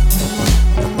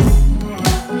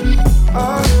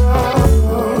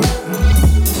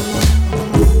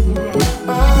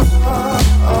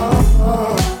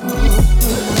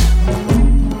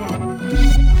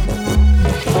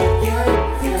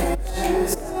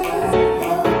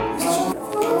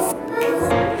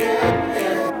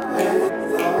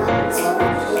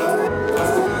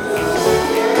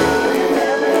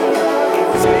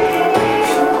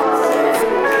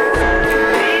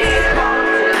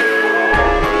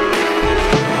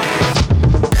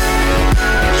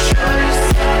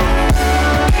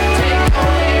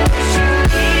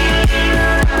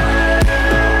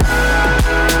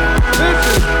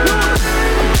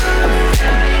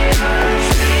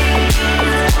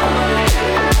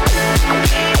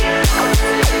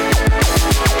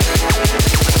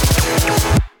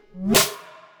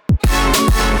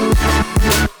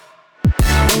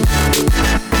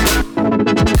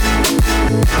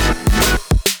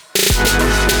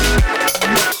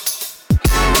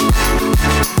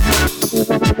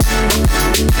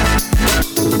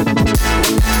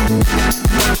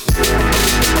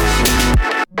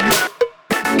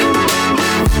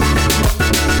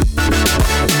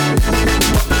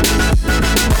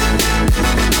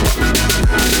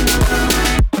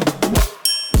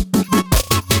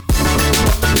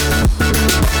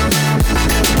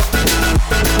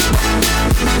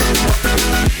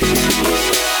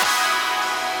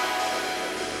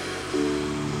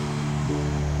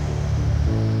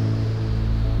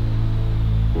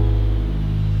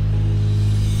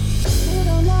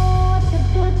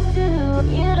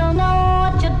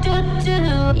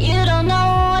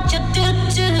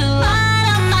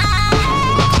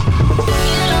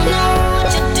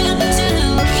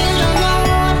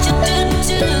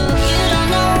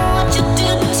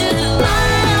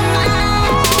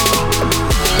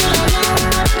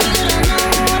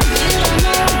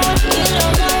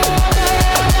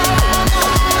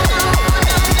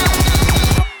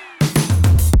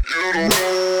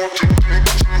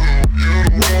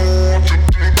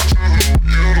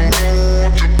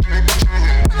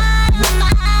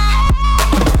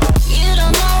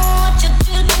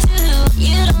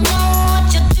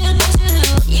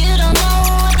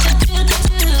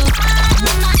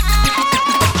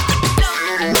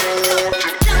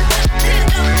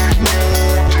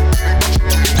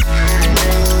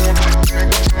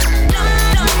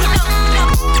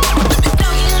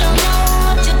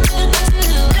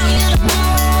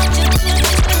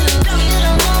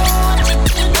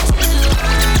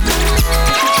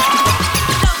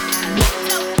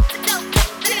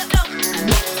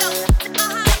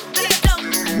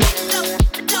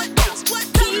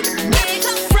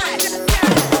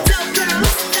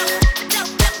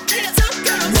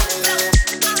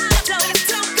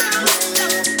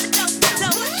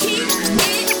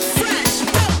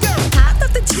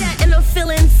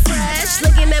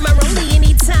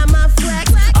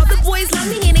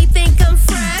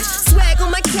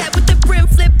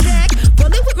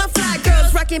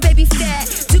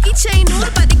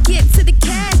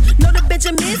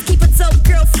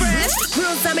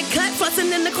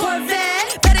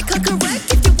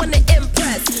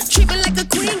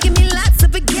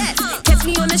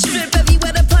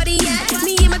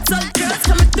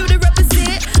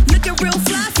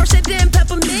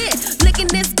 Licking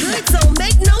this good, so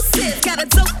make no sense.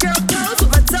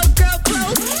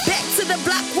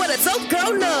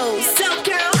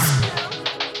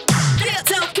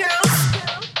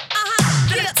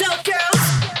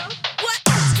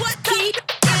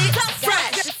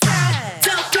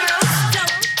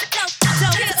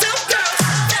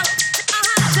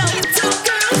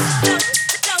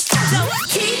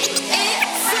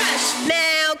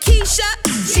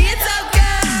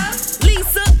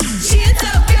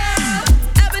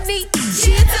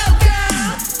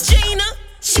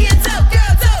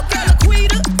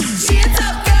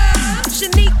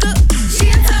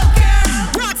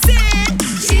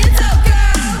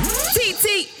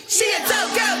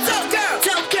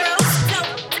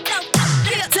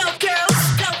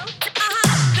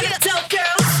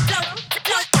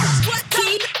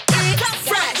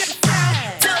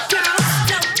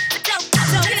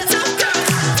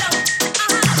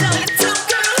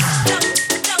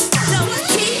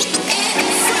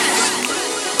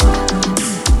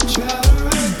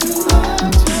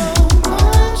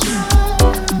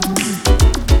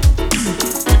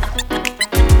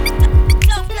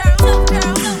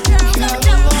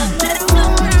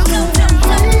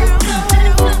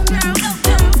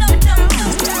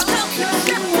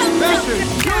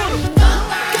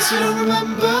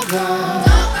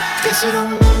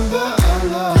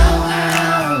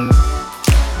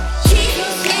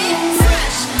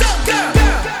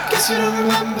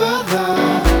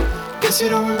 Guess you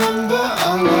don't remember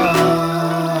our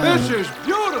love. This is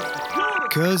beautiful.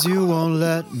 Cause you won't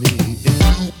let me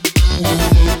in.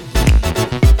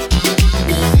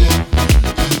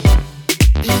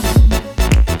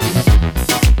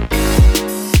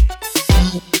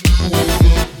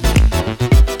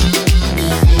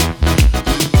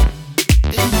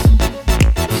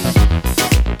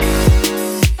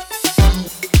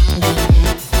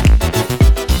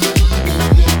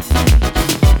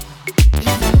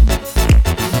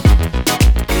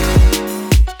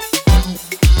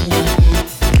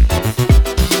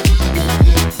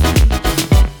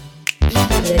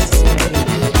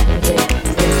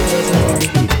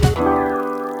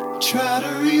 Try to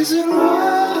reason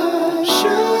why I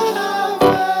should have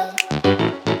left.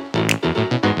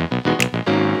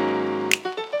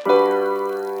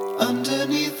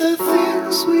 Underneath the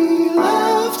things we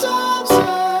left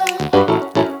outside.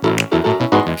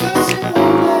 Cause you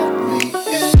won't let me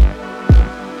in.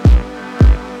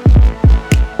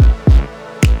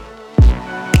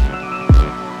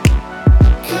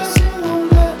 Cause you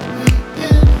won't let me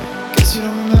in. Guess you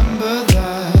don't remember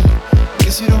that.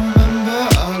 Guess you don't remember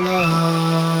our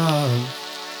love.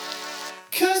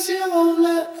 Cause you won't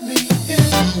let me in.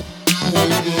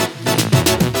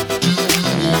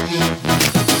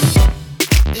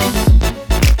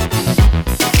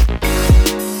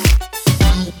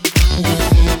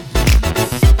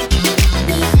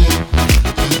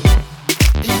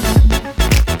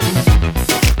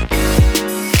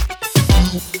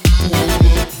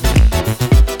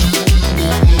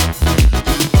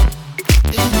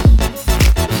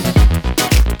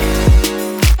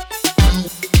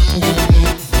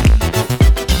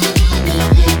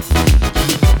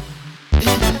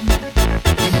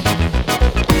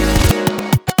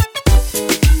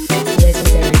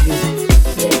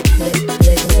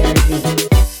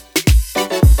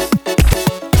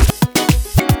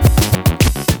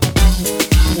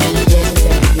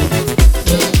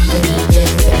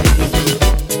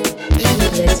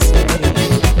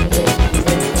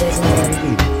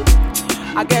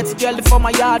 I get jelly for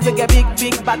my yard, we get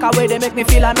big back away, they make me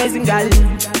feel amazing, girl.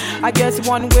 I get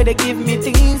one way they give me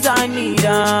things I need.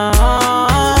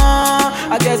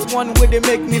 I get one way they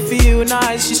make me feel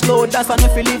nice. She slow dance and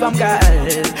if you leave, I'm girl.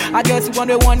 I get one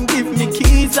way one give me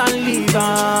keys and leave.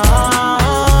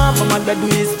 But my bed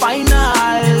is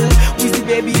final. We see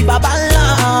baby baba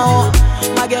now.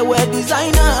 I get wear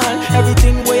designer.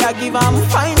 Everything way I give, I'm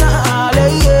final.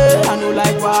 Yeah, I know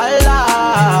like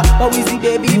voila. But we see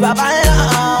baby baba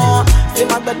now. Say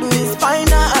my bed is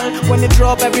final. When they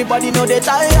drop, everybody know they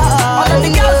tired. All of the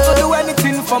girls go do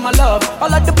anything for my love.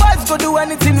 All of the boys go do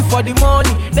anything for the money.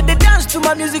 Then they dance to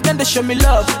my music, then they show me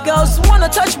love. Girls wanna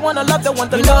touch, wanna love, they want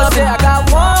the love. Say I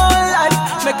got one life,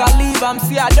 make I leave, I'm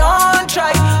see I don't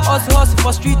try. Hustle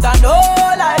for street and no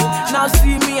life. Now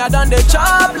see me, I done the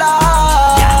chop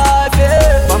life.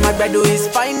 Yeah. But my bed is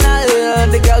final.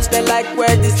 The girls they like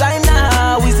wear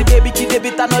designer. We see baby kid, they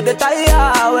bit another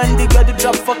tire. When the girl they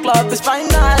drop for club is final.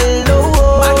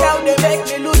 Oh. My girl they make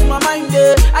me lose my mind.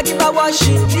 I give her what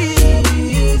she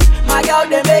needs. My girl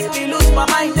they make me lose my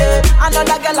mind.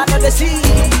 Another girl I know they see.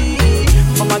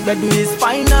 But my bed is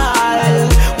final.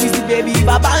 We see baby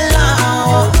baba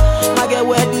now. My girl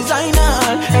wear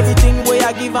designer. Everything way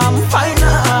I give I'm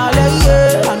final.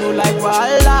 Yeah, I know like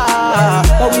voila.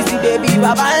 But we see baby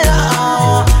baba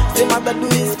now. Say my bed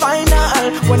is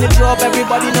final. When they drop,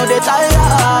 everybody know they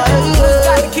tired. Who's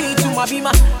got the key to my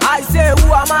beamer? I say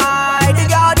who am I? The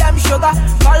girl them sugar.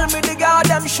 Call me the girl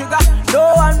them sugar.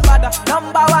 No one bother.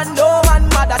 Number one, no one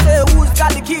matter. Say who's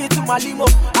got the key to my limo?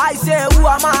 I say who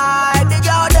am I? The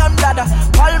girl them dada.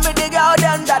 Call me the girl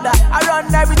them dada. I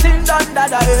run everything done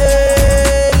dada.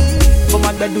 Hey. But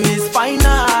my bed is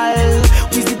final.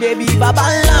 We see baby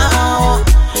baba now.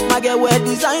 My girl wear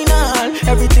designer.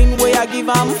 Everything way I give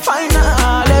I'm final.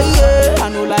 Yeah, I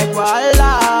know like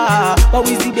voila. But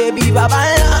we see baby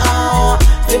baba now.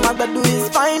 Say my bed is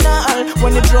final.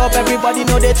 When they drop, everybody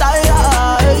know they tired.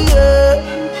 Yeah.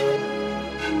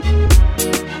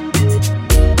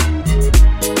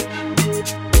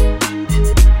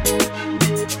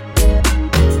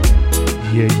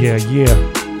 Yeah.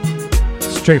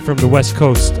 Straight from the west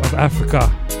coast of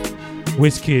Africa.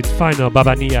 Wizkid, Final,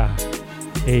 Babania.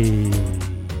 Hey.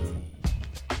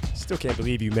 Still can't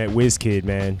believe you met Wizkid,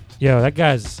 man. Yo, that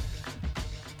guy's...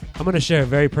 I'm going to share a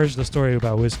very personal story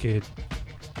about Wizkid.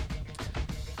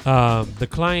 The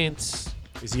clients...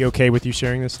 Is he okay with you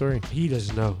sharing this story? He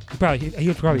doesn't know.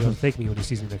 He'll probably unfake me when he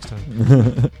sees me next time.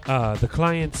 The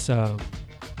clients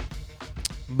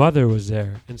mother was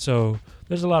there, and so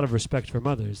there's a lot of respect for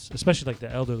mothers, especially like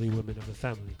the elderly women of the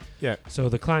family. Yeah. So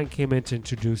the client came in to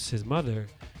introduce his mother,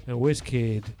 and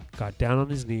WizKid got down on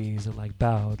his knees and like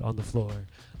bowed on the floor.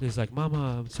 And he's like,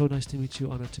 "Mama, so nice to meet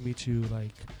you. Honored to meet you."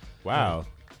 Like, Wow.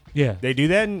 yeah. They do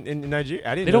that in Nigeria?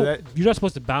 I didn't They know don't. that. You're not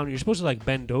supposed to bow. You're supposed to like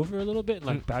bend over a little bit and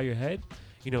like bow your head.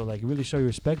 You know, like really show your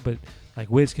respect. But like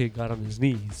WizKid got on his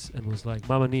knees and was like,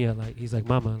 "Mama Nia," like he's like,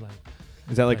 "Mama," like.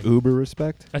 Is that like Uber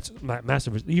respect? That's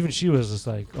massive. Even she was just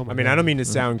like, "Oh my." I mean, God. I don't mean to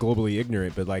sound globally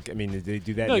ignorant, but like, I mean, did they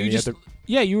do that? No, in you any just other-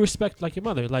 you respect like your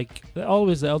mother, like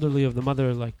always the elderly of the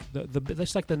mother, like the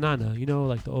that's like the nana, you know,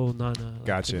 like the old nana, like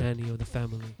Gotcha. the nanny of the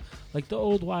family, like the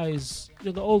old wise, you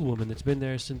know, the old woman that's been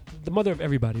there since the mother of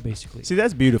everybody, basically. See,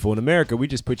 that's beautiful. In America, we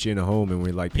just put you in a home and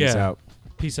we're like, peace Yeah. out.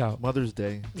 Peace out. Mother's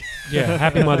Day. Yeah,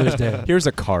 happy Mother's Day. Here's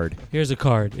a card. Here's a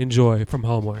card. Enjoy from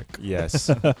Hallmark.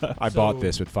 Yes. I bought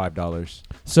this with $5.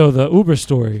 So the Uber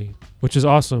story, which is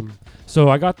awesome. So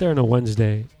I got there on a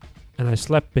Wednesday, and I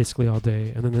slept basically all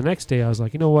day. And then the next day, I was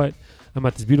like, you know what? I'm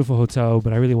at this beautiful hotel,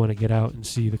 but I really want to get out and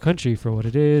see the country for what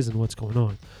it is and what's going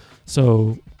on.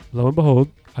 So lo and behold,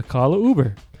 I call an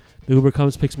Uber. The Uber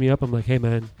comes, picks me up. I'm like, hey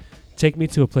man, take me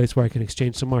to a place where I can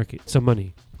exchange some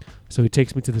money. So he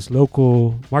takes me to this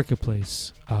local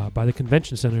marketplace by the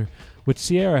convention center, which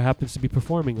Sierra happens to be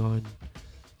performing on,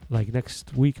 like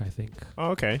next week, I think. Oh,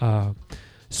 okay.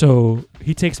 So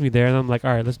he takes me there, and I'm like,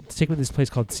 all right, let's take me to this place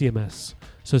called CMS.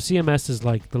 So CMS is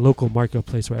like the local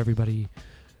marketplace where everybody,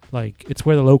 like, it's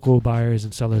where the local buyers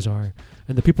and sellers are.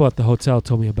 And the people at the hotel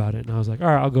told me about it, and I was like, all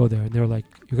right, I'll go there. And they were like,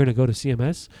 you're going to go to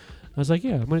CMS? I was like,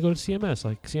 yeah, I'm going to go to CMS.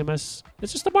 Like, CMS,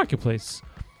 it's just a marketplace.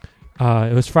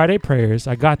 It was Friday prayers.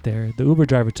 I got there. The Uber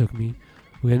driver took me.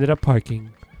 We ended up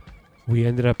parking. He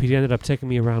ended up taking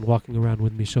me around, walking around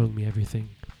with me, showing me everything.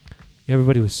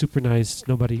 Everybody was super nice.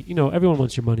 Nobody, you know, everyone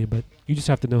wants your money, but you just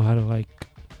have to know how to like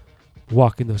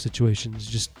walk in those situations.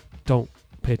 Just don't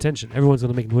pay attention. Everyone's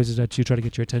going to make noises at you, try to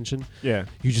get your attention. Yeah.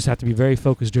 You just have to be very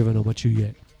focused, driven on what you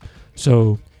get.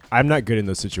 So I'm not good in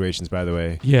those situations, by the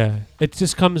way. yeah, it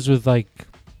just comes with like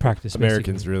practice.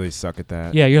 Americans basically. really suck at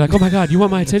that. Yeah, you're like, oh my God, you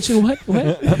want my attention? What?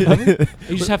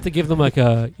 You just have to give them like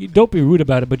you don't be rude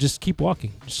about it, but just keep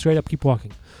walking. Just straight up keep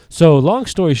walking. So long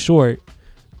story short,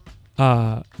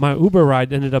 my Uber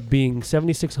ride ended up being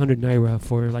 7,600 Naira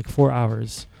for like 4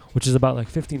 hours, which is about like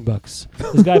 $15.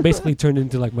 This guy basically turned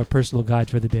into like my personal guide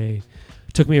for the day.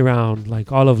 Took me around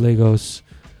like all of Lagos,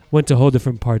 went to whole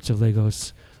different parts of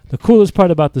Lagos. The coolest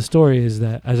part about the story is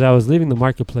that as I was leaving the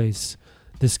marketplace,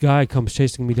 this guy comes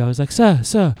chasing me down. He's like,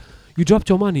 sir, you dropped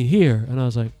your money here. And I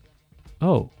was like,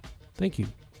 oh, thank you.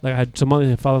 Like I had some money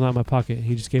that fallen out of my pocket, and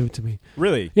he just gave it to me.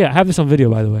 Really? Yeah, I have this on video,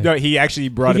 by the way. No, he actually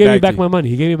brought He it gave me back back to my you. money.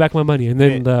 He gave me back my money. And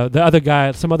then the other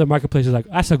guy, some other marketplace is like,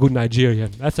 that's a good Nigerian.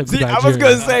 That's a good See, Nigerian. I was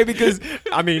gonna say because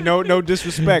I mean, no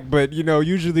disrespect, but you know,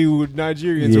 usually with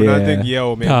Nigerians, when I think,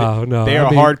 yo, man, No, they I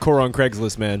are mean- hardcore on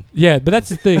Craigslist, man. Yeah, but that's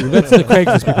the thing. That's the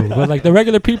Craigslist people. But like the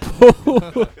regular people,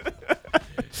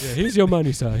 yeah, here's your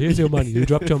money, sir. Here's your money. You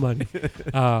dropped your money.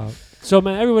 So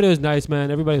man, everybody was nice, man.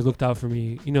 Everybody looked out for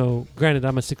me. You know, granted,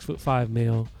 I'm a 6'5"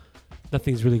 male.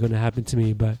 Nothing's really going to happen to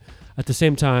me, but at the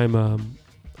same time,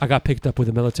 I got picked up with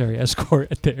a military escort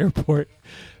at the airport.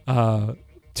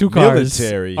 2 cars,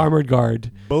 Military. armored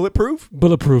guard, Bulletproof?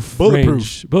 bulletproof, Bulletproof.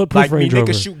 range, bulletproof Like me, Range they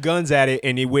Rover. could shoot guns at it,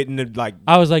 and he wouldn't have, like.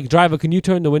 I was like, driver, can you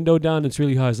turn the window down? It's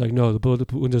really high. He's like, no, the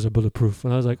windows are bulletproof.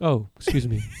 And I was like, oh, excuse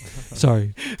me.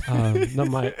 Sorry. Not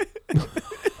my...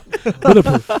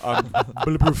 bulletproof.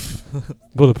 Bulletproof.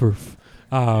 Bulletproof.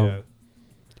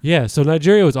 Yeah, so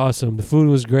Nigeria was awesome. The food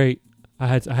was great. I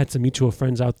had some mutual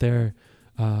friends out there.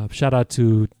 Shout out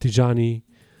to Tijani.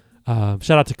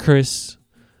 Shout out to Chris.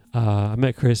 I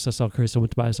met Chris. I saw Chris. I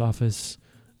went by his office.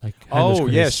 Like, Oh,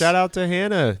 yeah. Shout out to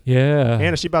Hannah. Yeah.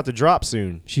 Hannah, she about to drop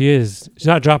soon. She is. She's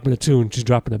not dropping a tune. She's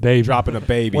dropping a baby. Dropping a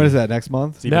baby. When is that? Next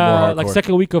month? It's even more Nah, like hardcore.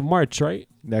 second week of March, right?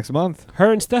 Next month.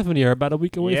 Her and Stephanie are about a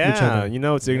week away from each Yeah, other. you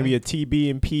know, it's going to be a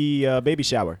TB&P baby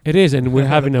shower. It is, and we're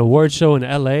having an award show in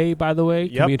LA, by the way.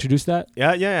 Can Yep. we introduce that?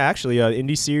 Yeah, actually,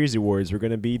 Indie Series Awards. We're going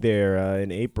to be there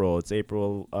in April. It's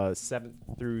April 7th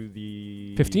through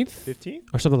the 15th? 15th?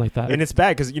 Or something like that. And it's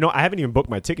bad because, you know, I haven't even booked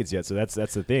my tickets yet, so that's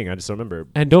the thing. I just don't remember.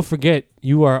 And don't forget,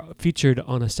 you are featured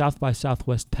on a South by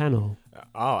Southwest panel.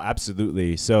 Oh,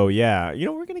 absolutely. So, yeah, you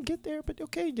know, we're going to get there, but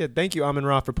okay. Yeah, thank you, Amin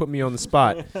Ra, for putting me on the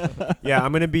spot. Yeah,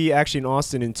 I'm going to be actually in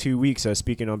Austin in 2 weeks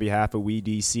speaking on behalf of We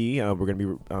DC. We're going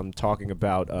to be talking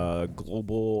about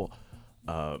global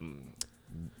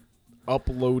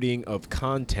uploading of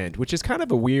content, which is kind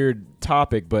of a weird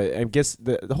topic, but I guess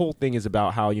the whole thing is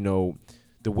about how, you know,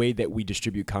 the way that we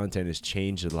distribute content has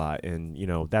changed a lot, and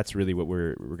that's really what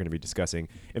we're going to be discussing.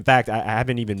 In fact, I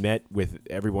haven't even met with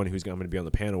everyone who's going to be on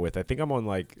the panel with. I think I'm on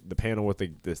like the panel with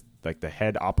the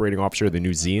head operating officer of the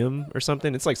museum or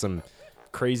something. It's like some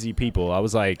crazy people. I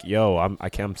was like, yo,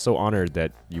 I'm so honored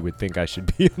that you would think I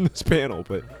should be on this panel,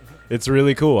 but it's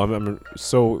really cool. I'm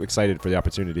so excited for the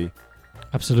opportunity.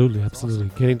 Absolutely.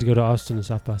 Getting to go to Austin and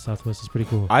South by Southwest is pretty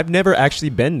cool. I've never actually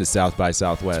been to South by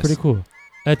Southwest. It's pretty cool.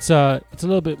 It's a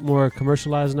little bit more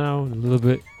commercialized now, a little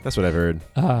bit. That's what I've heard.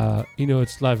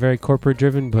 It's like very corporate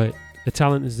driven, but the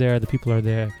talent is there, the people are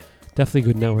there. Definitely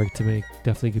good network to make.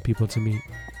 Definitely good people to meet.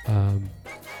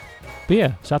 But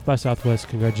yeah, South by Southwest,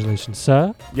 congratulations,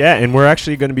 sir. Yeah, and we're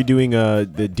actually going to be doing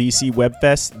the DC Web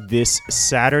Fest this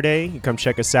Saturday. You come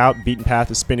check us out. Beaten Path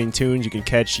of Spinning Tunes. You can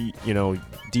catch,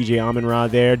 DJ Amin-Ra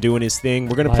there doing his thing.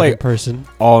 We're going to play in person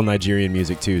all Nigerian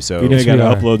music too. So you got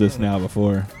to upload this now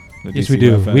before. Yes, we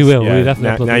do. We will. Yeah, we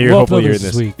definitely now you're hopefully you're in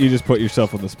this week. You just put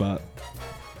yourself on the spot.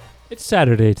 It's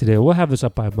Saturday today. We'll have this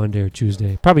up by Monday or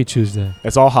Tuesday. Probably Tuesday.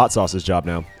 It's all Hot Sauce's job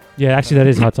now. Yeah, actually, that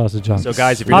is Hot Sauce's job. So,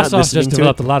 guys, if you're Hot not Sauce listening just to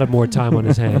developed a lot of more time on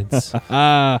his hands.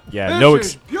 Yeah, no.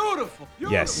 Beautiful.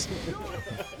 Yes.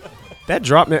 That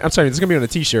drop, man. I'm sorry. This is gonna be on a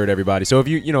T-shirt, everybody. So if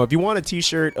you want a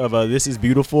T-shirt of "This is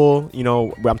beautiful,"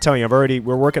 I'm telling you,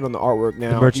 we're working on the artwork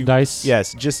now. The merchandise.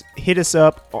 Yes, just hit us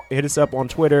up. Hit us up on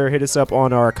Twitter. Hit us up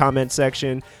on our comment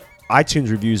section.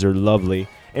 iTunes reviews are lovely.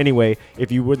 Anyway,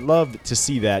 if you would love to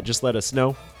see that, just let us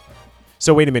know.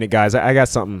 So wait a minute, guys. I got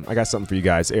something for you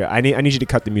guys. I need you to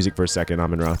cut the music for a second,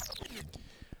 Amin-Ra.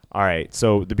 All right.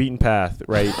 So the Beaten Path,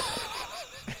 right?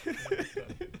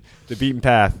 The Beaten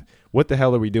Path. What the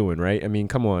hell are we doing, right? I mean,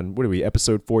 come on. What are we,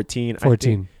 episode 14?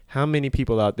 14. How many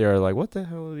people out there are like, what the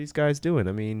hell are these guys doing?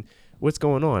 I mean, what's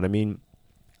going on? I mean,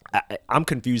 I'm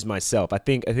confused myself. I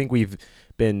think we've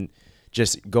been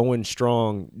just going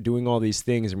strong, doing all these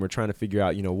things, and we're trying to figure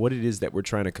out, what it is that we're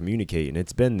trying to communicate. And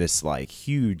it's been this like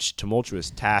huge, tumultuous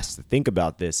task to think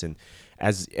about this. And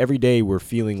as every day we're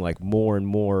feeling like more and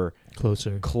more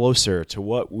closer to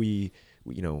what we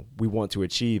want to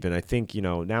achieve. And I think,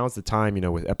 now is the time,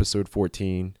 with episode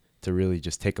 14 to really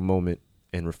just take a moment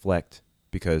and reflect,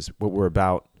 because what we're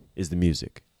about is the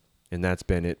music. And that's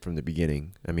been it from the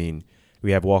beginning. I mean,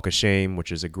 we have Walk of Shame,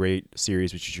 which is a great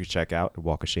series which you should check out,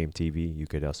 Walk of Shame TV. You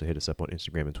could also hit us up on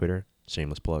Instagram and Twitter.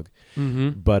 Shameless plug.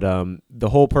 Mm-hmm. But the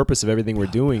whole purpose of everything we're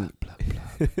doing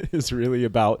is really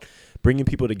about bringing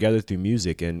people together through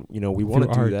music. And, we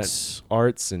want to do that.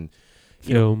 Arts and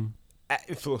film.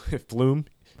 Flume.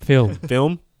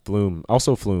 Flume.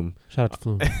 Also Flume. Shout out to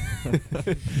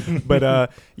Flume.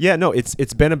 But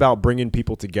it's been about bringing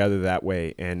people together that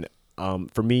way. And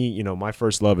for me, my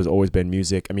first love has always been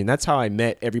music. I mean, that's how I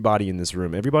met everybody in this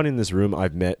room. Everybody in this room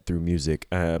I've met through music.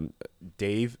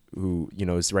 Dave, who,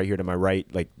 is right here to my right,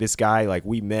 like this guy, like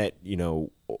we met,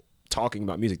 talking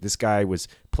about music. This guy was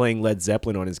playing Led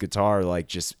Zeppelin on his guitar, like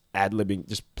just ad-libbing,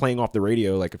 just playing off the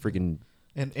radio like a freaking...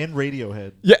 And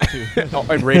Radiohead. Yeah. And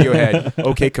Radiohead.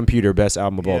 OK Computer, best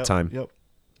album of all time. Yep.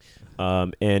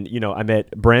 And, I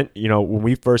met Brent, when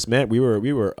we first met, we were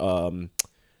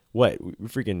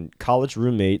freaking college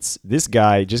roommates. This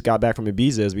guy just got back from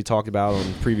Ibiza, as we talked about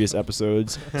on previous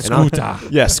episodes.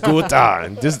 Scooter. Scooter.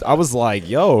 And I was like,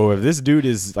 yo, if this dude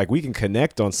is like, we can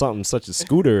connect on something such as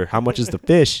Scooter, how much is the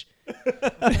fish?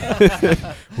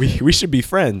 we should be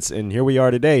friends, and here we are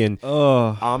today. And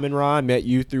Amin-Ra, I met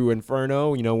you through Inferno.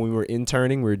 When we were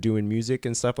interning, we were doing music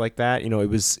and stuff like that.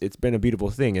 It's been a beautiful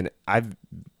thing, and I've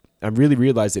really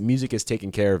realized that music has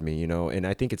taken care of me. And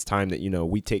I think it's time that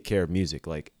we take care of music.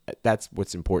 Like that's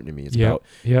what's important to me. It's about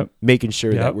making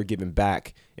sure that we're giving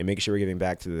back, and making sure we're giving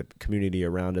back to the community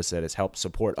around us that has helped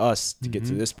support us to get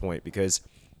to this point. Because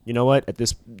you know what?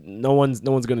 No one's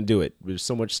gonna do it. There's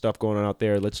so much stuff going on out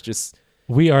there.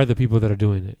 We are the people that are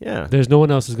doing it. Yeah. There's no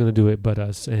one else who's gonna do it but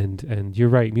us. And you're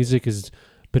right. Music has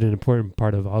been an important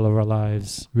part of all of our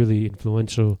lives. Really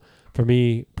influential for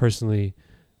me personally.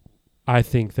 I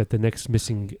think that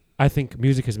I think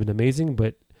music has been amazing,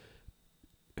 but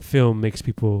film makes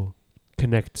people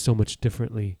connect so much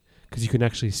differently because you can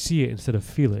actually see it instead of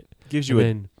feel it. Gives you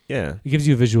it gives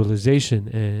you a visualization,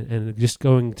 and just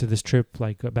going to this trip,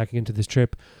 like backing into this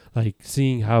trip, like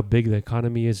seeing how big the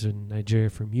economy is in Nigeria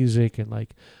for music, and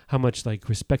like how much like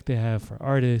respect they have for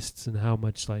artists, and how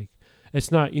much like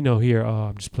it's not here,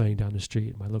 I'm just playing down the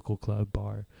street at my local club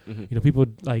bar. Mm-hmm. People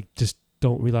like just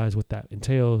don't realize what that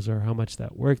entails, or how much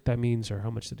that work that means, or how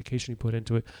much dedication you put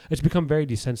into it. It's become very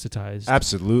desensitized.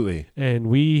 Absolutely. And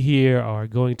we here are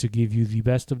going to give you the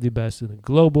best of the best in a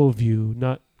global view,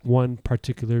 not one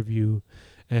particular view.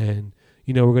 And,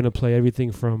 we're going to play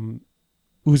everything from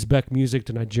Uzbek music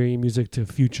to Nigerian music to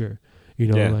Future, you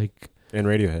know, Yeah. like And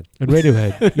Radiohead.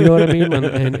 You know what I mean?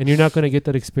 And you're not going to get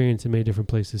that experience in many different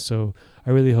places. So I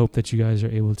really hope that you guys are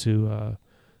able to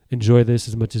enjoy this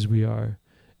as much as we are.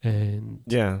 And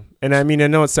yeah, and I mean, I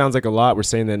know it sounds like a lot. We're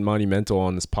saying that Monumental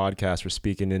on this podcast. We're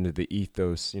speaking into the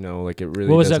ethos, you know, like it really.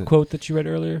 What was that doesn't- quote that you read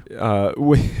earlier?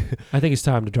 I think it's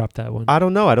time to drop that one. I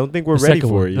don't know. I don't think we're The ready second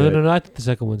for one. it No, yet. no, no. I think the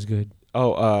second one's good.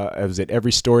 Oh, was it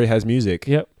Every Story Has Music?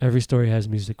 Yep. Every story has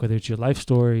music, whether it's your life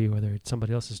story, whether it's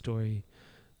somebody else's story.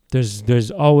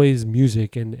 There's always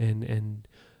music, and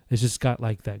it's just got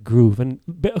like that groove. And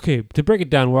okay, to break it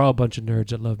down, we're all a bunch of nerds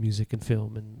that love music and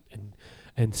film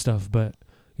and stuff. But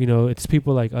you know, it's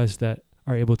people like us that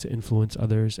are able to influence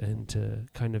others and to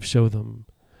kind of show them.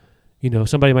 You know,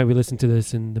 somebody might be listening to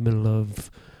this in the middle of,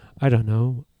 I don't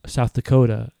know, South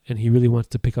Dakota, and he really wants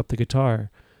to pick up the guitar.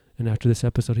 And after this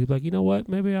episode, he'd be like, you know what?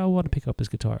 Maybe I want to pick up his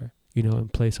guitar, you know,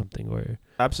 and play something. Or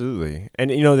Absolutely. And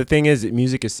you know, the thing is,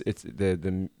 music is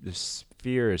the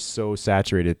sphere is so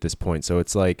saturated at this point. So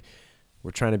it's like we're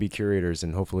trying to be curators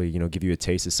and hopefully, you know, give you a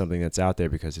taste of something that's out there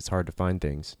because it's hard to find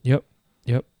things. Yep.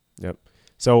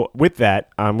 So with that,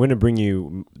 I'm going to bring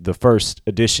you the first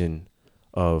edition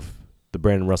of the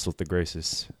Brandon Russell the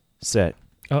Graces set.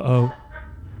 Uh-oh.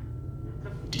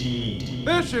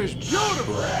 This is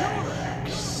beautiful.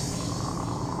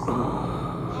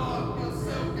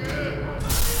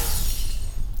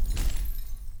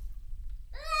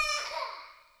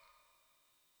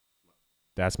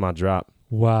 That's my drop.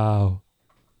 Wow.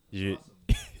 You,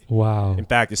 Wow. In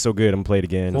fact, it's so good. I'm going to play it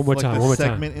again. One more Like time. the One more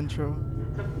time. segment intro.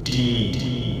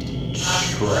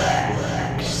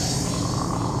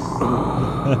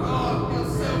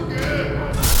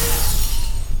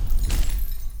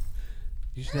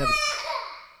 You should have it.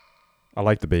 I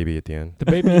like the baby at the end. The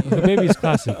baby is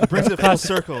classic. It brings it full Classic.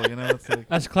 circle, you know. It's like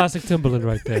That's classic Timbaland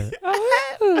right there.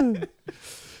 That's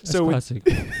So classic.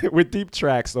 with deep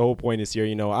tracks, the whole point is here.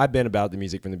 You know, I've been about the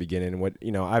music from the beginning. And what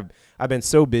you know, I've been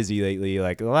so busy lately.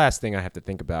 Like the last thing I have to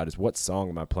think about is what song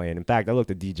am I playing. In fact, I look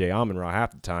at DJ Amon Ra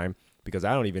half the time because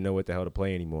I don't even know what the hell to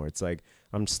play anymore. It's like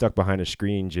I'm stuck behind a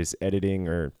screen just editing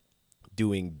or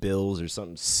doing bills or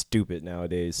something stupid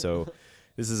nowadays. So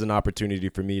this is an opportunity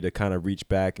for me to kind of reach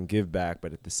back and give back,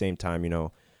 but at the same time, you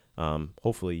know,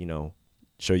 hopefully, you know,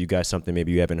 show you guys something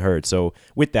maybe you haven't heard. So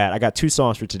with that, I got 2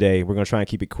 songs for today. We're going to try and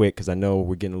keep it quick because I know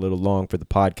we're getting a little long for the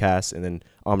podcast, and then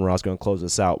Amon-Ra's going to close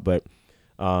us out. But,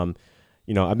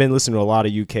 you know, I've been listening to a lot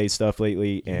of UK stuff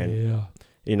lately, and,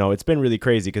 you know, it's been really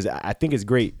crazy because I think it's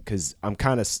great because I'm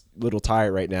kind of a little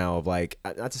tired right now of like,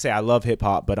 not to say I love hip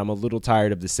hop, but I'm a little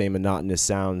tired of the same monotonous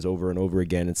sounds over and over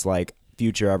again. It's like,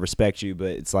 Future, I respect you, but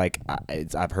it's like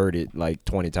I've heard it like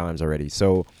 20 times already.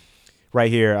 So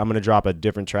right here, I'm going to drop a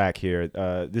different track here.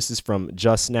 This is from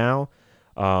Just Now,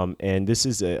 and this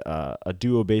is a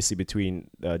duo basically between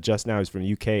Just Now, who's from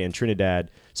UK, and Trinidad.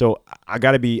 So I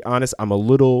got to be honest, I'm a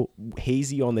little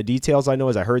hazy on the details I know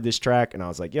as I heard this track, and I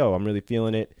was like, yo, I'm really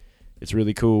feeling it. It's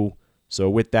really cool. So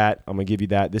with that, I'm going to give you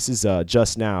that. This is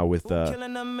Just Now with...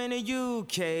 Killing them in the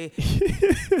UK.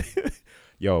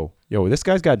 Yo, this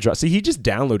guy's got drop. See, he just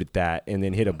downloaded that and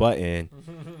then hit a button.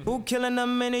 Who killing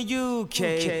them in the UK?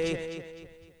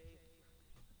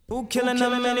 Who killing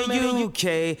them in the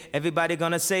UK? Everybody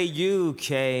gonna say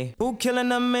UK. Who killing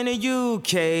them in the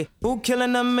UK? Who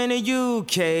killing them in the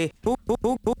UK?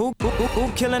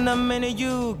 Who killing them in the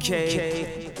UK?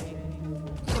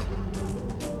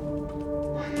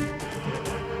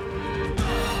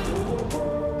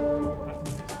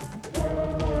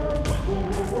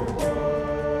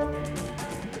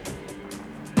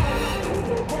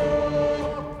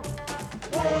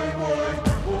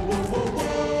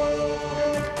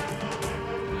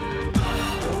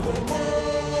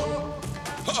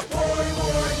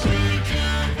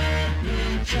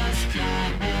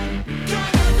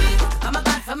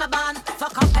 I'm a band,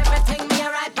 fuck up everything, me a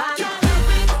right band.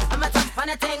 I'm a tough on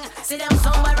a thing, see them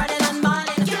somewhere running and balling.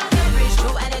 Reach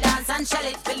through any dance and shell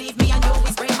it, believe me and you,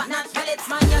 we spray but not pellets.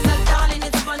 Man, yourself darling,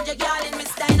 it's fun, you're yelling,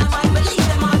 Miss Dynamite, believe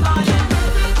them all balling.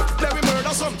 Let me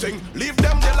murder something, leave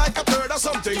them there like a bird or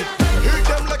something. Hurt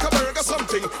them like a bird or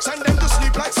something, send them to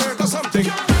sleep like Cirque or something.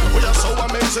 We are so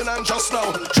amazing and just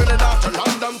now, Trinidad to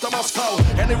London to Moscow.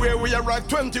 Anywhere we arrive,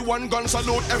 21 gun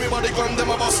salute, everybody gun them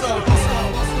a bust now.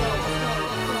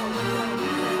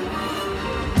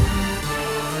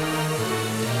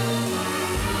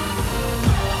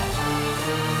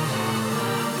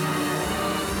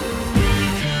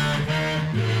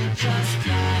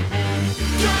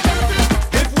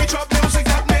 If we drop music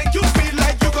that make you feel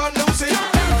like you gon' lose it.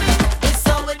 It's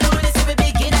how we do this, if we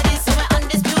begin at this, so we're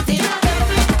undisputed.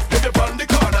 If you're on the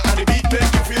corner and the beat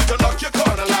make you feel to lock your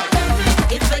corner.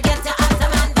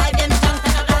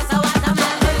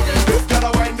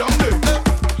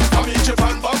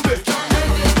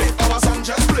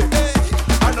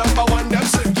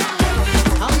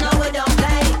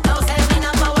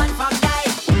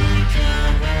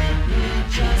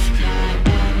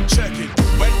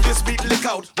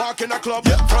 walk in a club,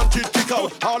 front it kick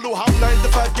out. All who have 9 to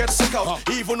 5 get sick out.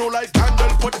 Even who light candle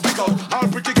put wick out. All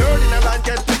pretty girl in a line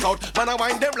get pick out. Man, I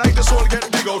wind them like the soul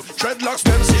get big out. Dreadlocks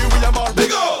them see we am all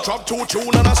big out. Drop 2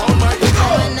 tune and a sound my big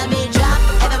out. When the beat drop,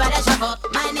 everybody shuffle.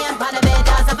 My name on the bed,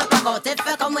 dance up a cock out. If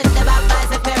you come with the bad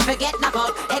vibes, if you forget knock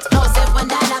out. Explosive when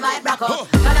dynamite rock out.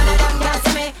 But none of them can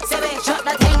see me. Shut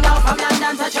the thing down from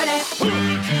London to Trinity.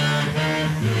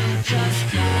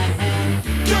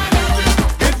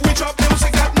 If we drop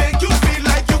music that make you feel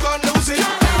like you gon' lose it.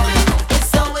 It's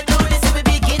so we do this, we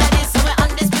begin at this, so we're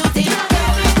undisputed.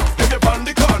 If you're on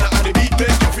the corner and the beat make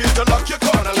you feel to lock your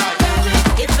corner like.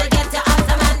 If we get to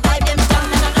answer man, vibe them strong,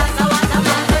 then a glass of water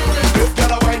man. If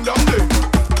gotta wind down there,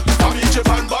 I'm Egypt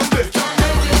and Bombay.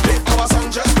 If our song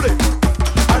just play,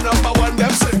 and number one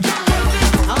them say.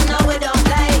 Oh no, we don't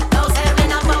play, those every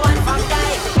number one from guy.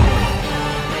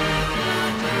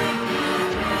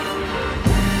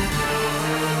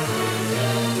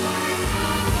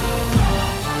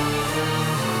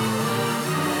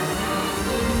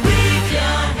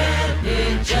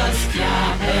 Just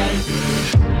can't help it.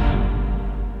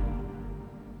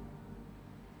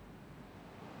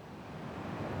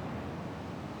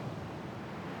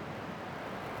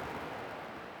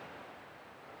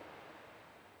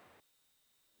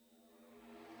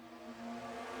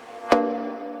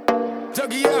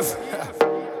 Dougie F,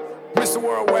 Mr.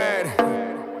 Worldwide.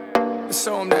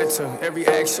 Show him that to every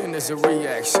action is a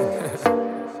reaction.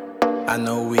 I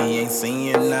know we ain't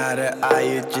seeing eye to eye,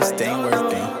 it just ain't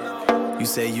working. You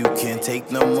say you can't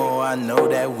take no more, I know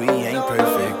that we ain't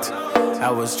perfect. I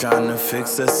was trying to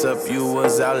fix us up, you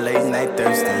was out late night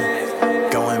thirsty.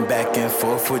 Going back and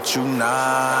forth with you,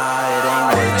 nah, it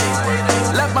ain't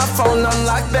working. Left my phone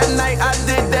unlocked that night, I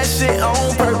did that shit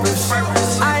on purpose.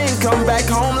 I ain't come back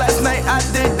home last night, I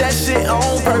did that shit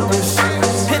on purpose.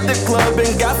 Hit the club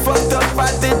and got fucked up, I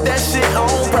did that shit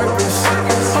on purpose.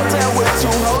 Hotel with 2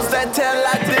 hoes that tell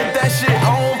I did that shit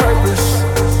on purpose.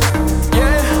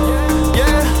 Yeah,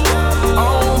 yeah,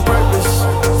 on purpose.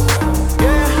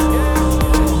 Yeah,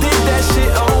 did that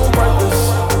shit on purpose.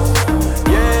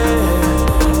 Yeah,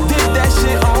 did that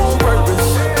shit on purpose.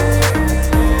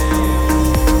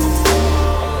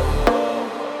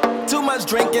 Too much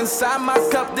drink inside my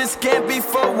cup, this can't be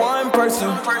for one person.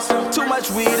 Too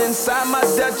much weed inside my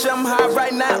Dutch, I'm high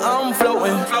right now, I'm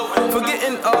floating.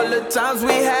 Forgetting all the times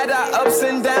we had our ups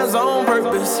and downs on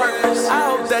purpose. I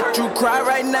hope that you cry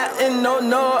right now and no,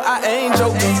 I ain't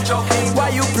joking. Why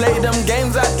you play them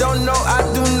games, I don't know, I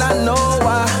do not know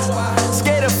why.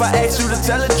 Scared if I ask you to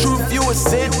tell the truth, you would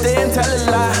sit there and tell a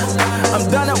lie. I'm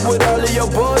done up with all of your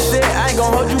bullshit, I ain't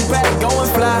gon' hold you back, go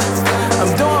and fly. I'm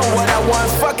doing what I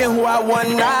want, fucking who I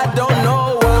want, I don't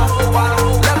know why.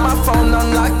 Left my phone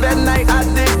unlocked that night, I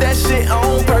did that shit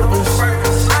on purpose.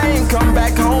 I ain't come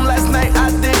back home last night, I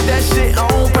did that shit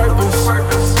on purpose.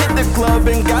 Hit the club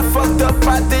and got fucked up,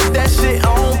 I did that shit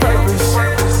on purpose.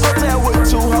 Hotel with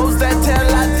 2 hoes that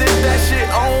tell I did that shit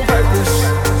on purpose.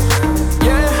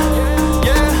 Yeah,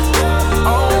 yeah,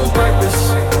 on purpose.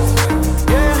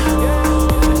 Yeah,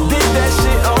 did that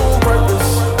shit on purpose.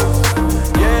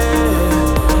 Yeah,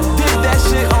 did that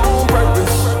shit on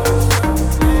purpose.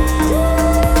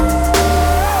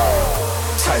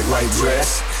 Tight white dress,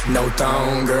 no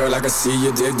thong, girl, I can see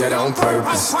you did that on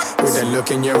purpose. With that look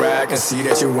in your eye, I can see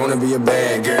that you wanna be a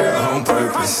bad girl on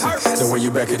purpose. So when you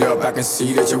back it up, I can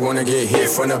see that you wanna get hit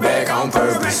from the back on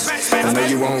purpose. I know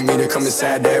you want me to come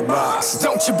inside that box,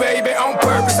 don't you, baby, on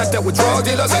purpose. I dealt with drug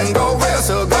dealers and gold rails,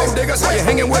 so gold diggers. How you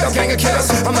hanging with a gang of killers?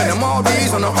 I'm in the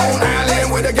Maldives on the own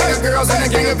island with a gang of girls and a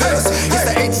gang of villas. It's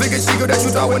the 8-figure chico that you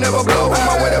thought would never blow. On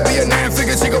my way to be a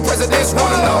 9-figure chico, presidents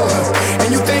wanna know. And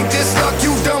you think this luck,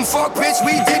 you dumb fuck, bitch,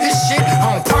 we did this shit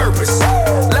on purpose.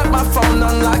 Left my phone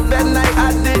unlocked that night,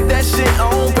 I did that shit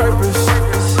on purpose.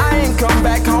 I ain't come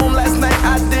back home last night,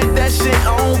 I did that shit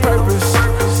on purpose.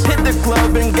 Hit the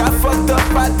club and got fucked up,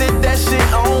 I did that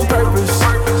shit on purpose.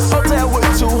 Hotel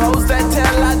with 2 hoes that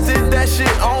tell I did that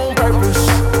shit on purpose.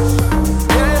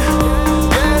 Yeah,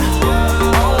 yeah,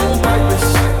 on purpose.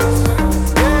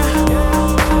 Yeah,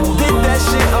 did that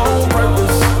shit on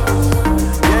purpose.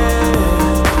 Yeah,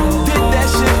 did that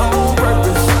shit on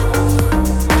purpose.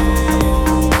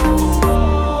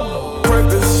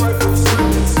 Purpose.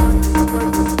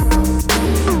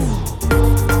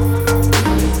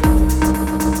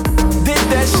 Did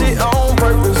that shit on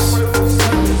purpose.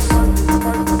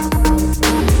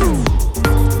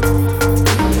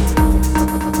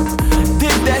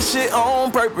 Did that shit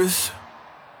on purpose.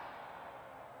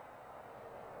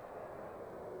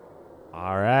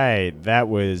 All right, that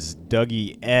was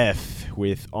Dougie F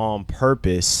with On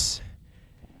Purpose.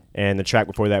 And the track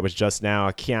before that was Just Now,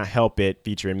 I Can't Help It,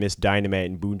 featuring Miss Dynamite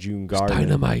and Boonjoon Garden.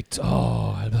 Dynamite.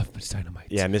 Oh, I love Miss Dynamite.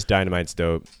 Yeah, Miss Dynamite's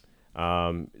dope.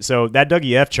 So that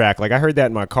Dougie F track, like I heard that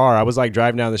in my car. I was like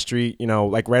driving down the street, you know,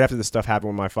 like right after this stuff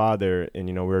happened with my father, and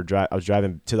you know, I was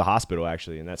driving to the hospital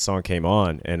actually, and that song came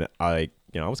on, and I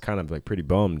was kind of like pretty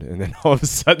bummed, and then all of a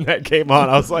sudden that came on.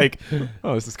 I was like,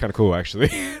 oh, this is kind of cool actually.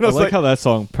 I like how that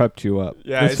song prepped you up.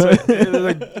 Yeah,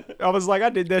 I was like, I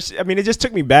did that. I mean, it just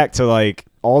took me back to like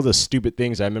all the stupid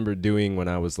things I remember doing when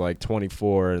I was like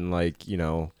 24 and like, you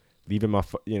know, leaving my,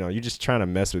 you're just trying to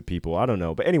mess with people. I don't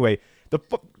know, but anyway, the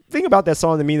thing about that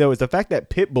song to me though is the fact that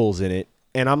Pitbull's in it,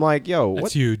 and I'm like, yo,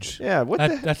 that's huge. Yeah,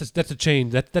 that's a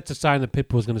change. That's a sign that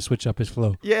Pitbull's going to switch up his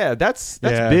flow. Yeah, that's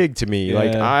big to me. Yeah.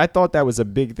 Like I thought that was a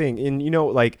big thing, and you know,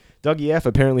 like Dougie F,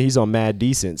 apparently he's on Mad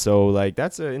Decent, so like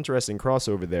that's an interesting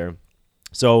crossover there.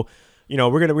 So, you know,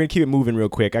 we're gonna keep it moving real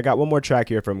quick. I got one more track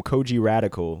here from Koji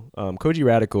Radical. Koji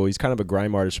Radical, he's kind of a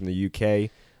grime artist from the UK.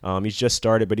 He's just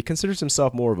started, but he considers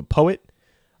himself more of a poet.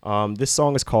 This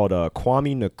song is called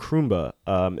Kwame Nkrumah.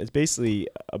 It's basically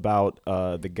about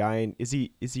the guy. Is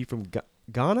he from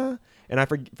Ghana? And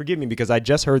forgive me because I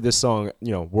just heard this song,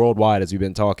 you know, worldwide as we've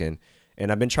been talking,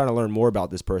 and I've been trying to learn more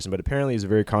about this person. But apparently, he's a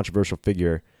very controversial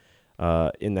figure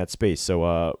in that space.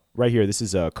 So right here, this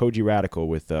is Koji Radical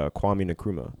with Kwame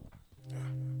Nkrumah.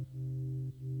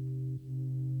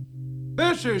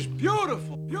 This is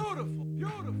beautiful, beautiful,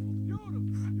 beautiful, beautiful.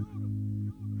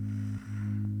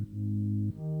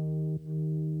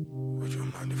 Would you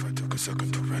mind if I took a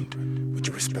second to rent? Would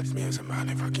you respect me as a man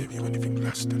if I gave you anything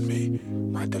less than me?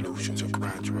 My delusions are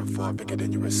grandeur are far bigger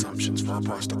than your assumptions, far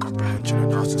past the comprehension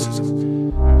of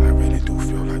narcissism. I really do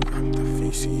feel like I'm the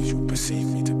feces you perceive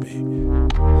me to be.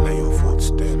 Lay your thoughts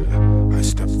still. I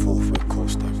step forth with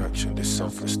course direction. This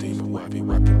self-esteem a worthy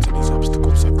weapon to these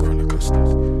obstacles I've grown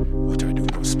accustomed. What I do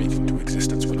not speak into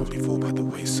existence will only fall by the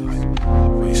wayside.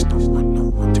 Waste no one, no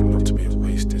wanting not to be a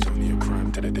waste is only a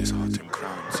crime to the disheartened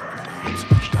crowns.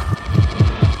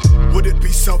 Would it be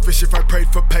selfish if I prayed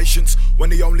for patience when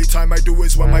the only time I do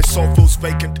is when my soul feels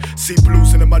vacant? See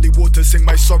blues in the muddy water, sing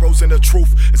my sorrows in the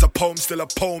truth. Is a poem still a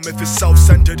poem if it's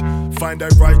self-centered? Find I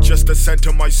write just to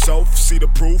center myself. See the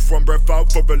proof, one breath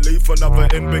out for relief, another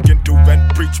in, begin to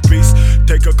vent, preach peace.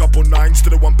 Take a couple nines to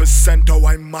the 1%, oh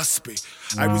I must be.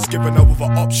 I was given over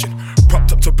option,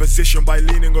 propped up to position by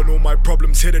leaning on all my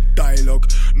problems. Hear the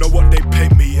dialogue, know what they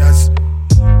paint me as.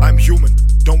 I'm human,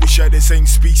 don't we share the same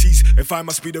species? If I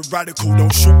must be the radical,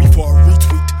 don't shoot me for a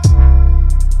retweet.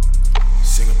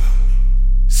 Sing about me,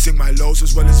 sing my lows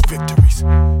as well as victories.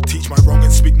 Teach my wrong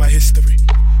and speak my history.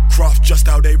 Craft just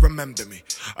how they remember me.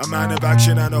 A man of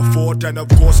action and a thought, and of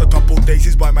course a couple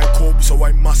daisies by my corpse, so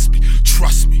I must be.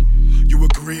 Trust me, you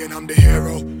agree and I'm the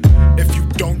hero. If you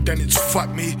don't, then it's fuck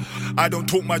me. I don't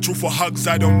talk my truth for hugs.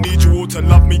 I don't need you all to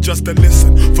love me, just to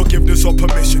listen. Forgiveness or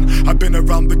permission. I've been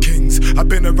around the kings, I've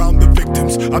been around the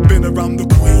victims, I've been around the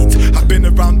queens, I've been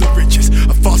around the richest.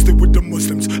 I fasted with the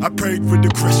Muslims, I prayed with the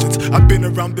Christians. I've been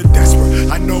around the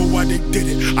desperate, I know why they did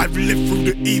it. I've lived through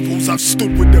the evils, I've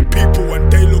stood with the people,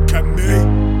 and they look at me.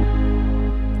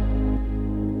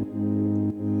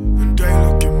 And they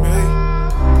look at me.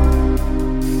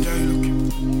 They look at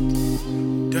me.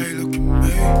 They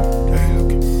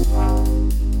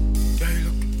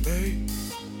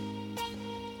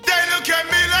look at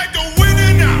me like the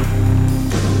winner now.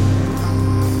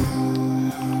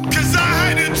 'Cause I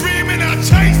had a dream and I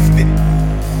chased it.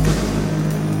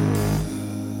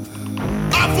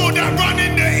 I thought that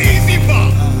running the easy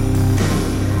part.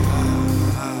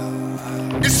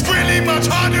 It's really much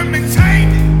harder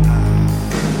maintaining.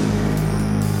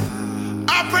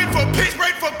 I pray for peace,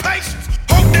 pray for patience.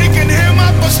 Hope they can hear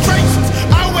my frustrations.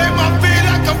 I wear my fear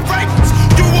like a fragrance.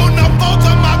 You won't uphold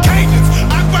on my cadence.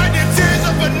 I cry the tears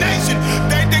of a nation.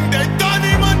 They think they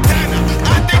Donnie Montana.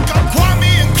 I think I'm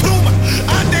Kwame Nkrumah.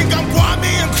 I think I'm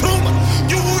Kwame Nkrumah.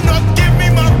 You will not give me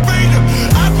my freedom.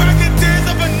 I cry the tears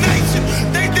of a nation.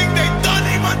 They think they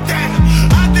Donnie Montana.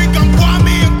 I think I'm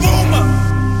Kwame Nkrumah.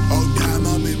 Oh damn,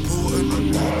 I'm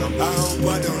important. I hope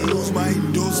I don't lose my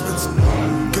endorsements.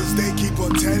 'Cause they keep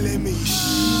on telling me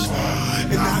shh.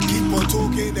 And I keep on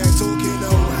talking and talking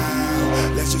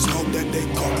around. Let's just hope that they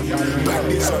come. Back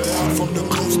this on loud from the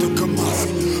coast to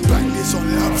Kumasi. Back this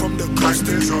on loud from the coast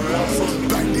to Kumasi.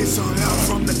 Back this on loud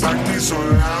from the back this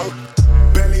on loud.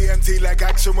 Belly empty like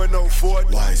action with no forward.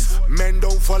 Wise men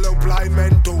don't follow blind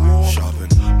men to war.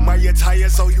 My attire,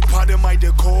 so you pardon my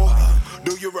decor.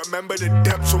 Do you remember the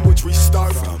depths from which we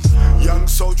start from? Young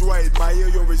soldier, I admire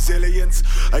your resilience.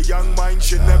 A young mind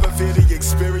should never fear the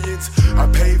experience. I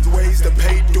paved ways to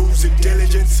pay dues and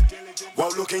diligence.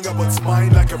 while looking at what's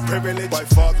mine like a privilege. By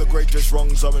far the greatest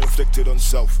wrongs are inflicted on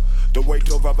self. The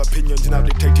weight of our opinions now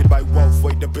dictated by wealth.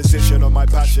 Weight the position of my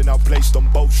passion now placed on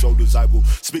both shoulders. I will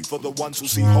speak for the ones who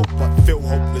see hope but feel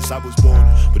hopeless. I was born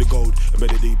with a gold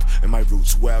embedded deep in my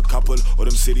roots, where a couple of them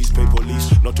cities pay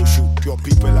police not to shoot. Your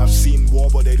people have seen war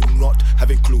but they do not have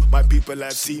a clue. My people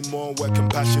have seen more where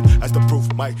compassion as the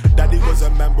proof. My daddy was a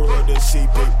member of the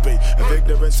CPP. If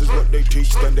ignorance is what they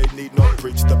teach, then they need not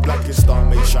preach. The blackest star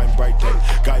may shine bright and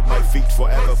guide my feet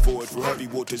forever forward through heavy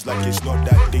waters like it's not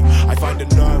that deep. I find the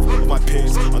nerve of my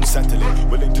peers unsettling,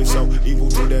 willing to sow evil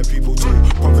to their people to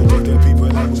profit of their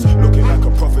people. I was looking like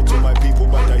a prophet to my people,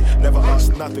 but I never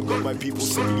asked nothing of my people.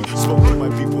 Simply spoke to my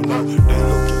people. Now they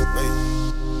look at me.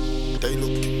 They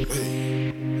look at me.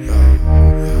 Yeah,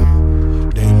 yeah.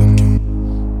 They look at.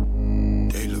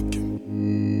 They look at.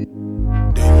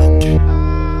 They look at.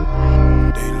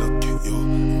 They look at you.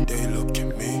 And they look at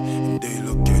me. And they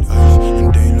look at us.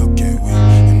 And they look at we.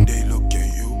 And they look at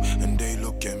you. And they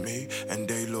look at me. And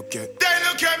they look at. They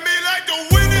look at me like the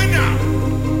winner now.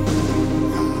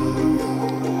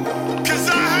 'Cause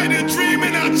I had a dream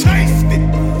and I chased it.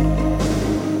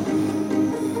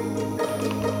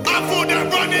 I thought that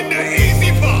running the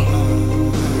easy part.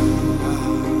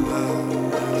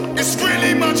 It's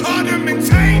really much harder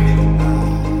maintaining.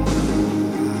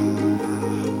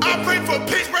 I pray for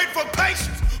peace, pray for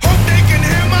patience. Hope they can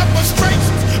hear my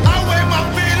frustrations. I wear my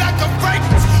fear like a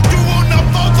fragrance. You want the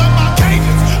faults of my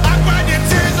cages. I cry the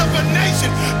tears of a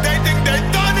nation. They think they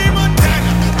done in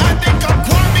Montana. I think I'm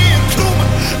Kwame Nkrumah.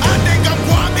 I think I'm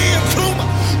Kwame Nkrumah.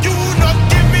 You will not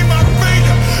give me my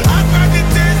freedom. I cry the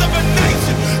tears of a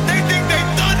nation. They think they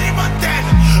done in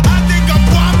Montana. I think I'm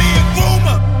Kwame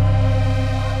Nkrumah.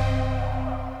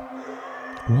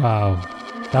 Wow,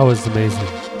 that was amazing.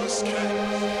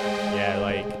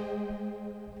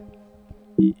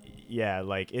 Yeah,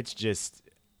 like it's just,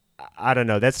 I don't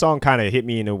know. That song kind of hit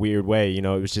me in a weird way. You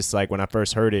know, it was just like when I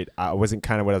first heard it, I wasn't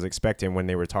kind of what I was expecting when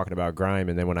they were talking about grime.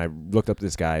 And then when I looked up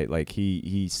this guy, like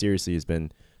he seriously has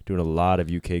been doing a lot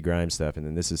of UK grime stuff. And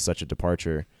then this is such a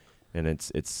departure, and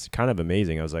it's kind of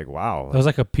amazing. I was like, wow. That was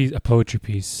like a poetry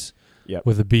piece Yep.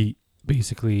 with a beat,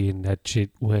 basically, and that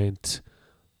shit went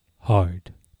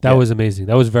hard. That was amazing.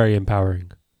 That was very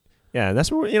empowering. Yeah, and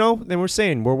that's what then we're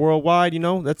saying we're worldwide.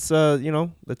 Let's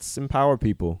let's empower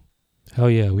people. Hell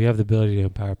yeah, we have the ability to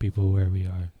empower people where we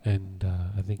are, and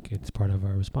I think it's part of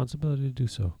our responsibility to do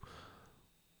so.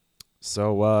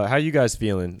 So, how you guys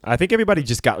feeling? I think everybody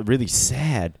just got really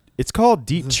sad. It's called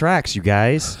Deep Tracks, you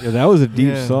guys. Yeah, that was a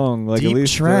deep song. Like Deep at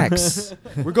least Tracks.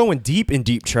 We're going deep in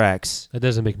Deep Tracks. That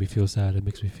doesn't make me feel sad. It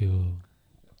makes me feel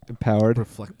empowered,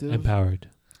 reflective, empowered.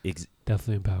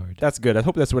 Definitely empowered. That's good. I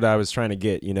hope that's what I was trying to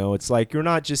get. It's like you're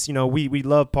not just we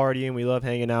love partying, we love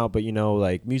hanging out, but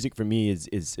like music for me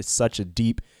is such a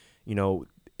deep,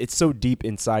 it's so deep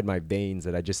inside my veins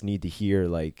that I just need to hear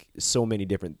like so many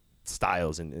different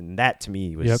styles, and that to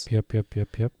me was Yep.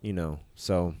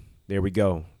 So there we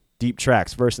go. Deep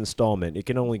Tracks, first installment. It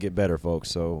can only get better, folks.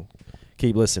 So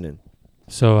keep listening.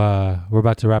 So we're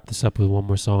about to wrap this up with one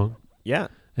more song. Yeah.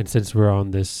 And since we're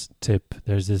on this tip,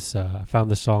 there's this, I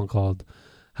found this song called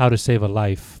How to Save a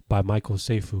Life by Michael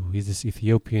Seifu. He's this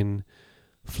Ethiopian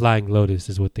Flying Lotus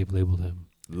is what they've labeled him.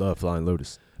 Love Flying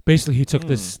Lotus. Basically, he took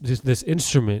this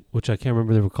instrument, which I can't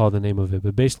remember the name of it,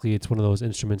 but basically it's one of those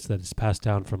instruments that is passed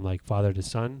down from like father to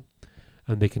son,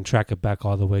 and they can track it back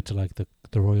all the way to like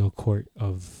the royal court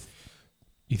of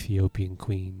Ethiopian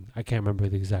queen. I can't remember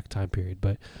the exact time period,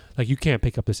 but like you can't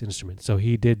pick up this instrument. So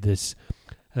he did this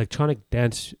electronic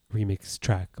dance remix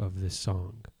track of this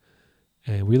song,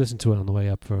 and we listened to it on the way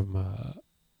up from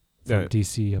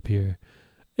DC up here.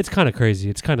 It's kind of crazy.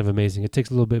 It's kind of amazing. It takes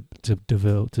a little bit to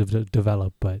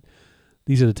develop, but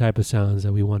these are the type of sounds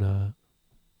that we want to,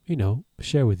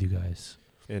 share with you guys.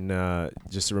 And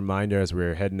just a reminder, as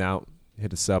we're heading out,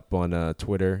 hit us up on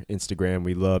Twitter, Instagram.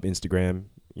 We love Instagram.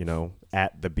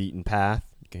 At The Beaten Path.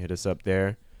 You can hit us up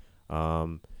there.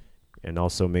 And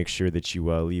also make sure that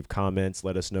you leave comments.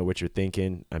 Let us know what you're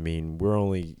thinking. I mean,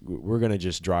 we're gonna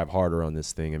just drive harder on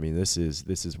this thing. I mean, this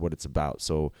is what it's about.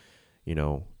 So,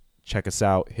 check us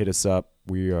out. Hit us up.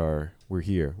 We're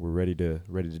here. We're ready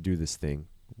to do this thing.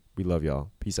 We love y'all.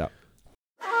 Peace out.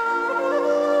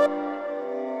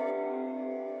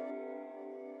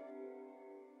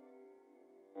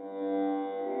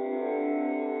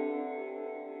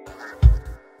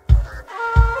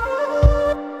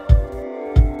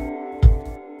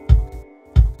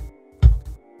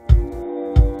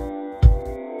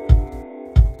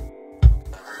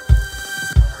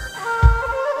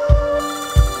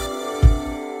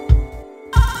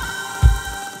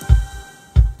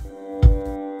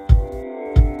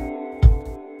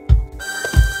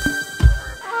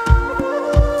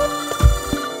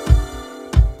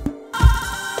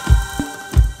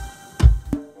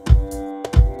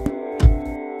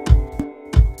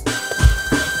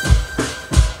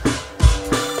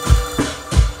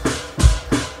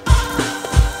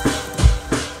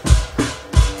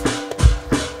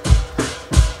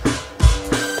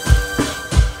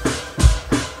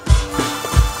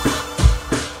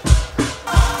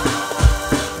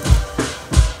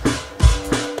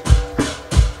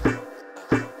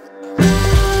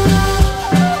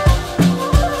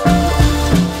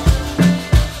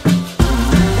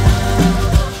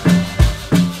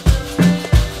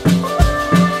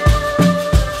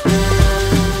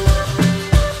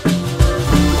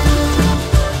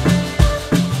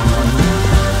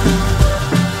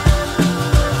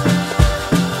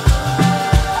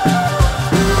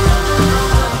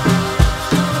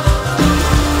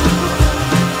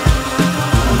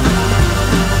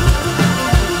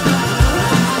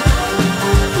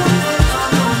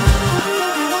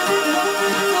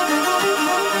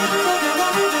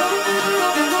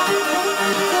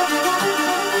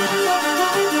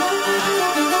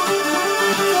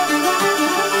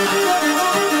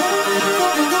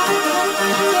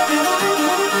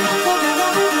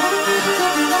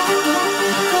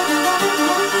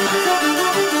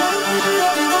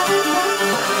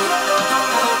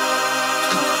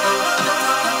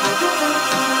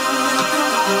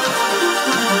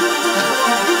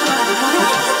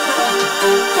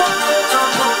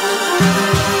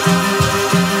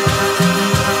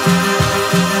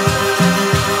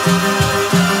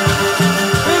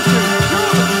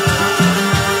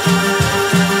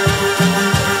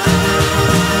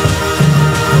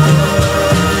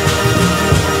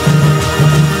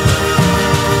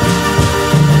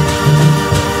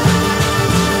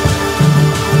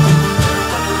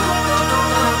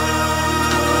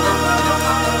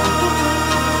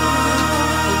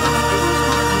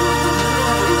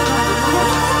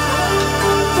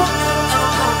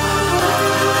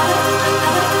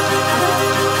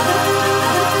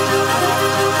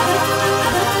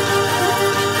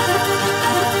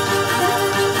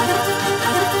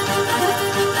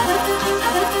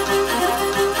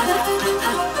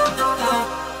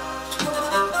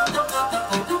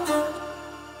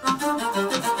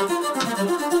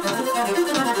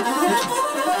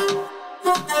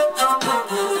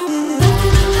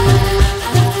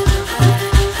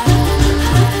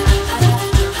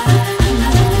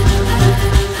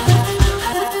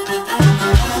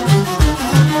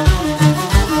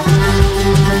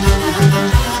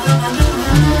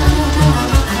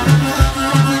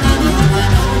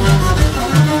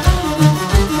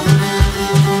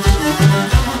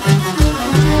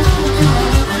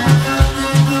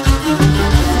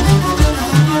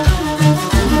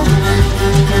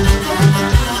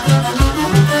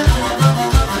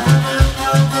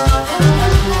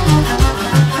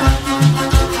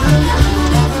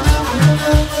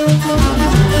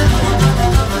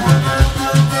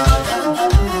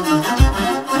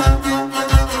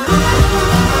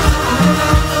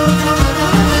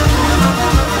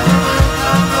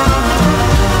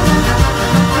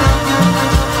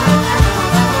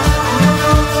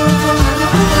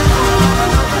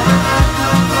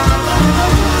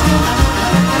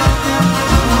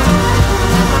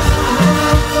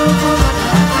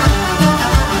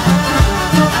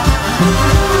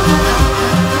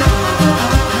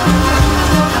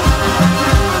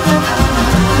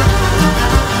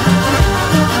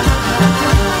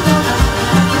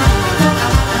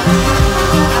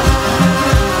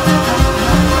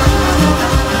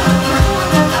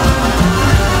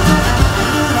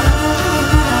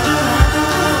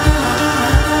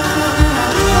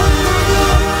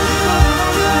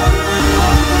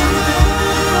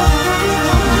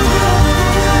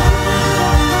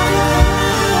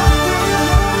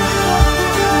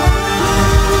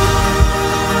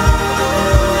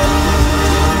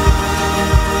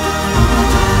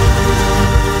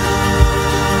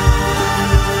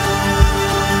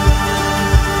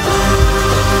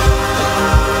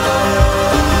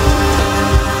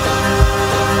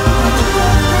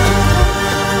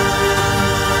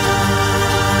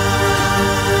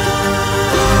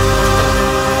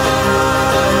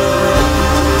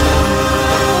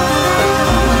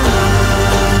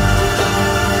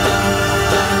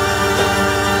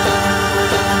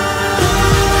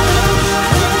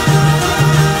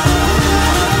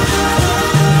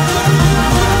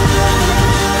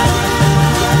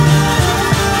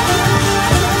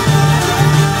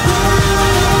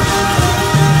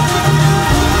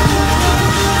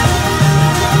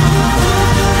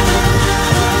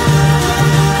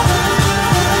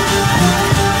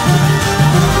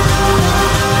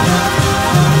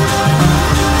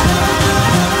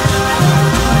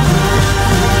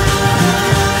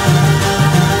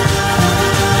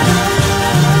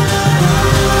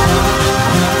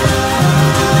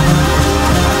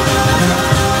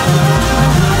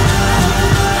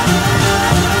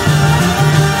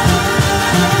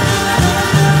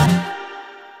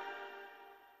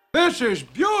 This is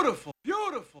beautiful,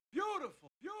 beautiful.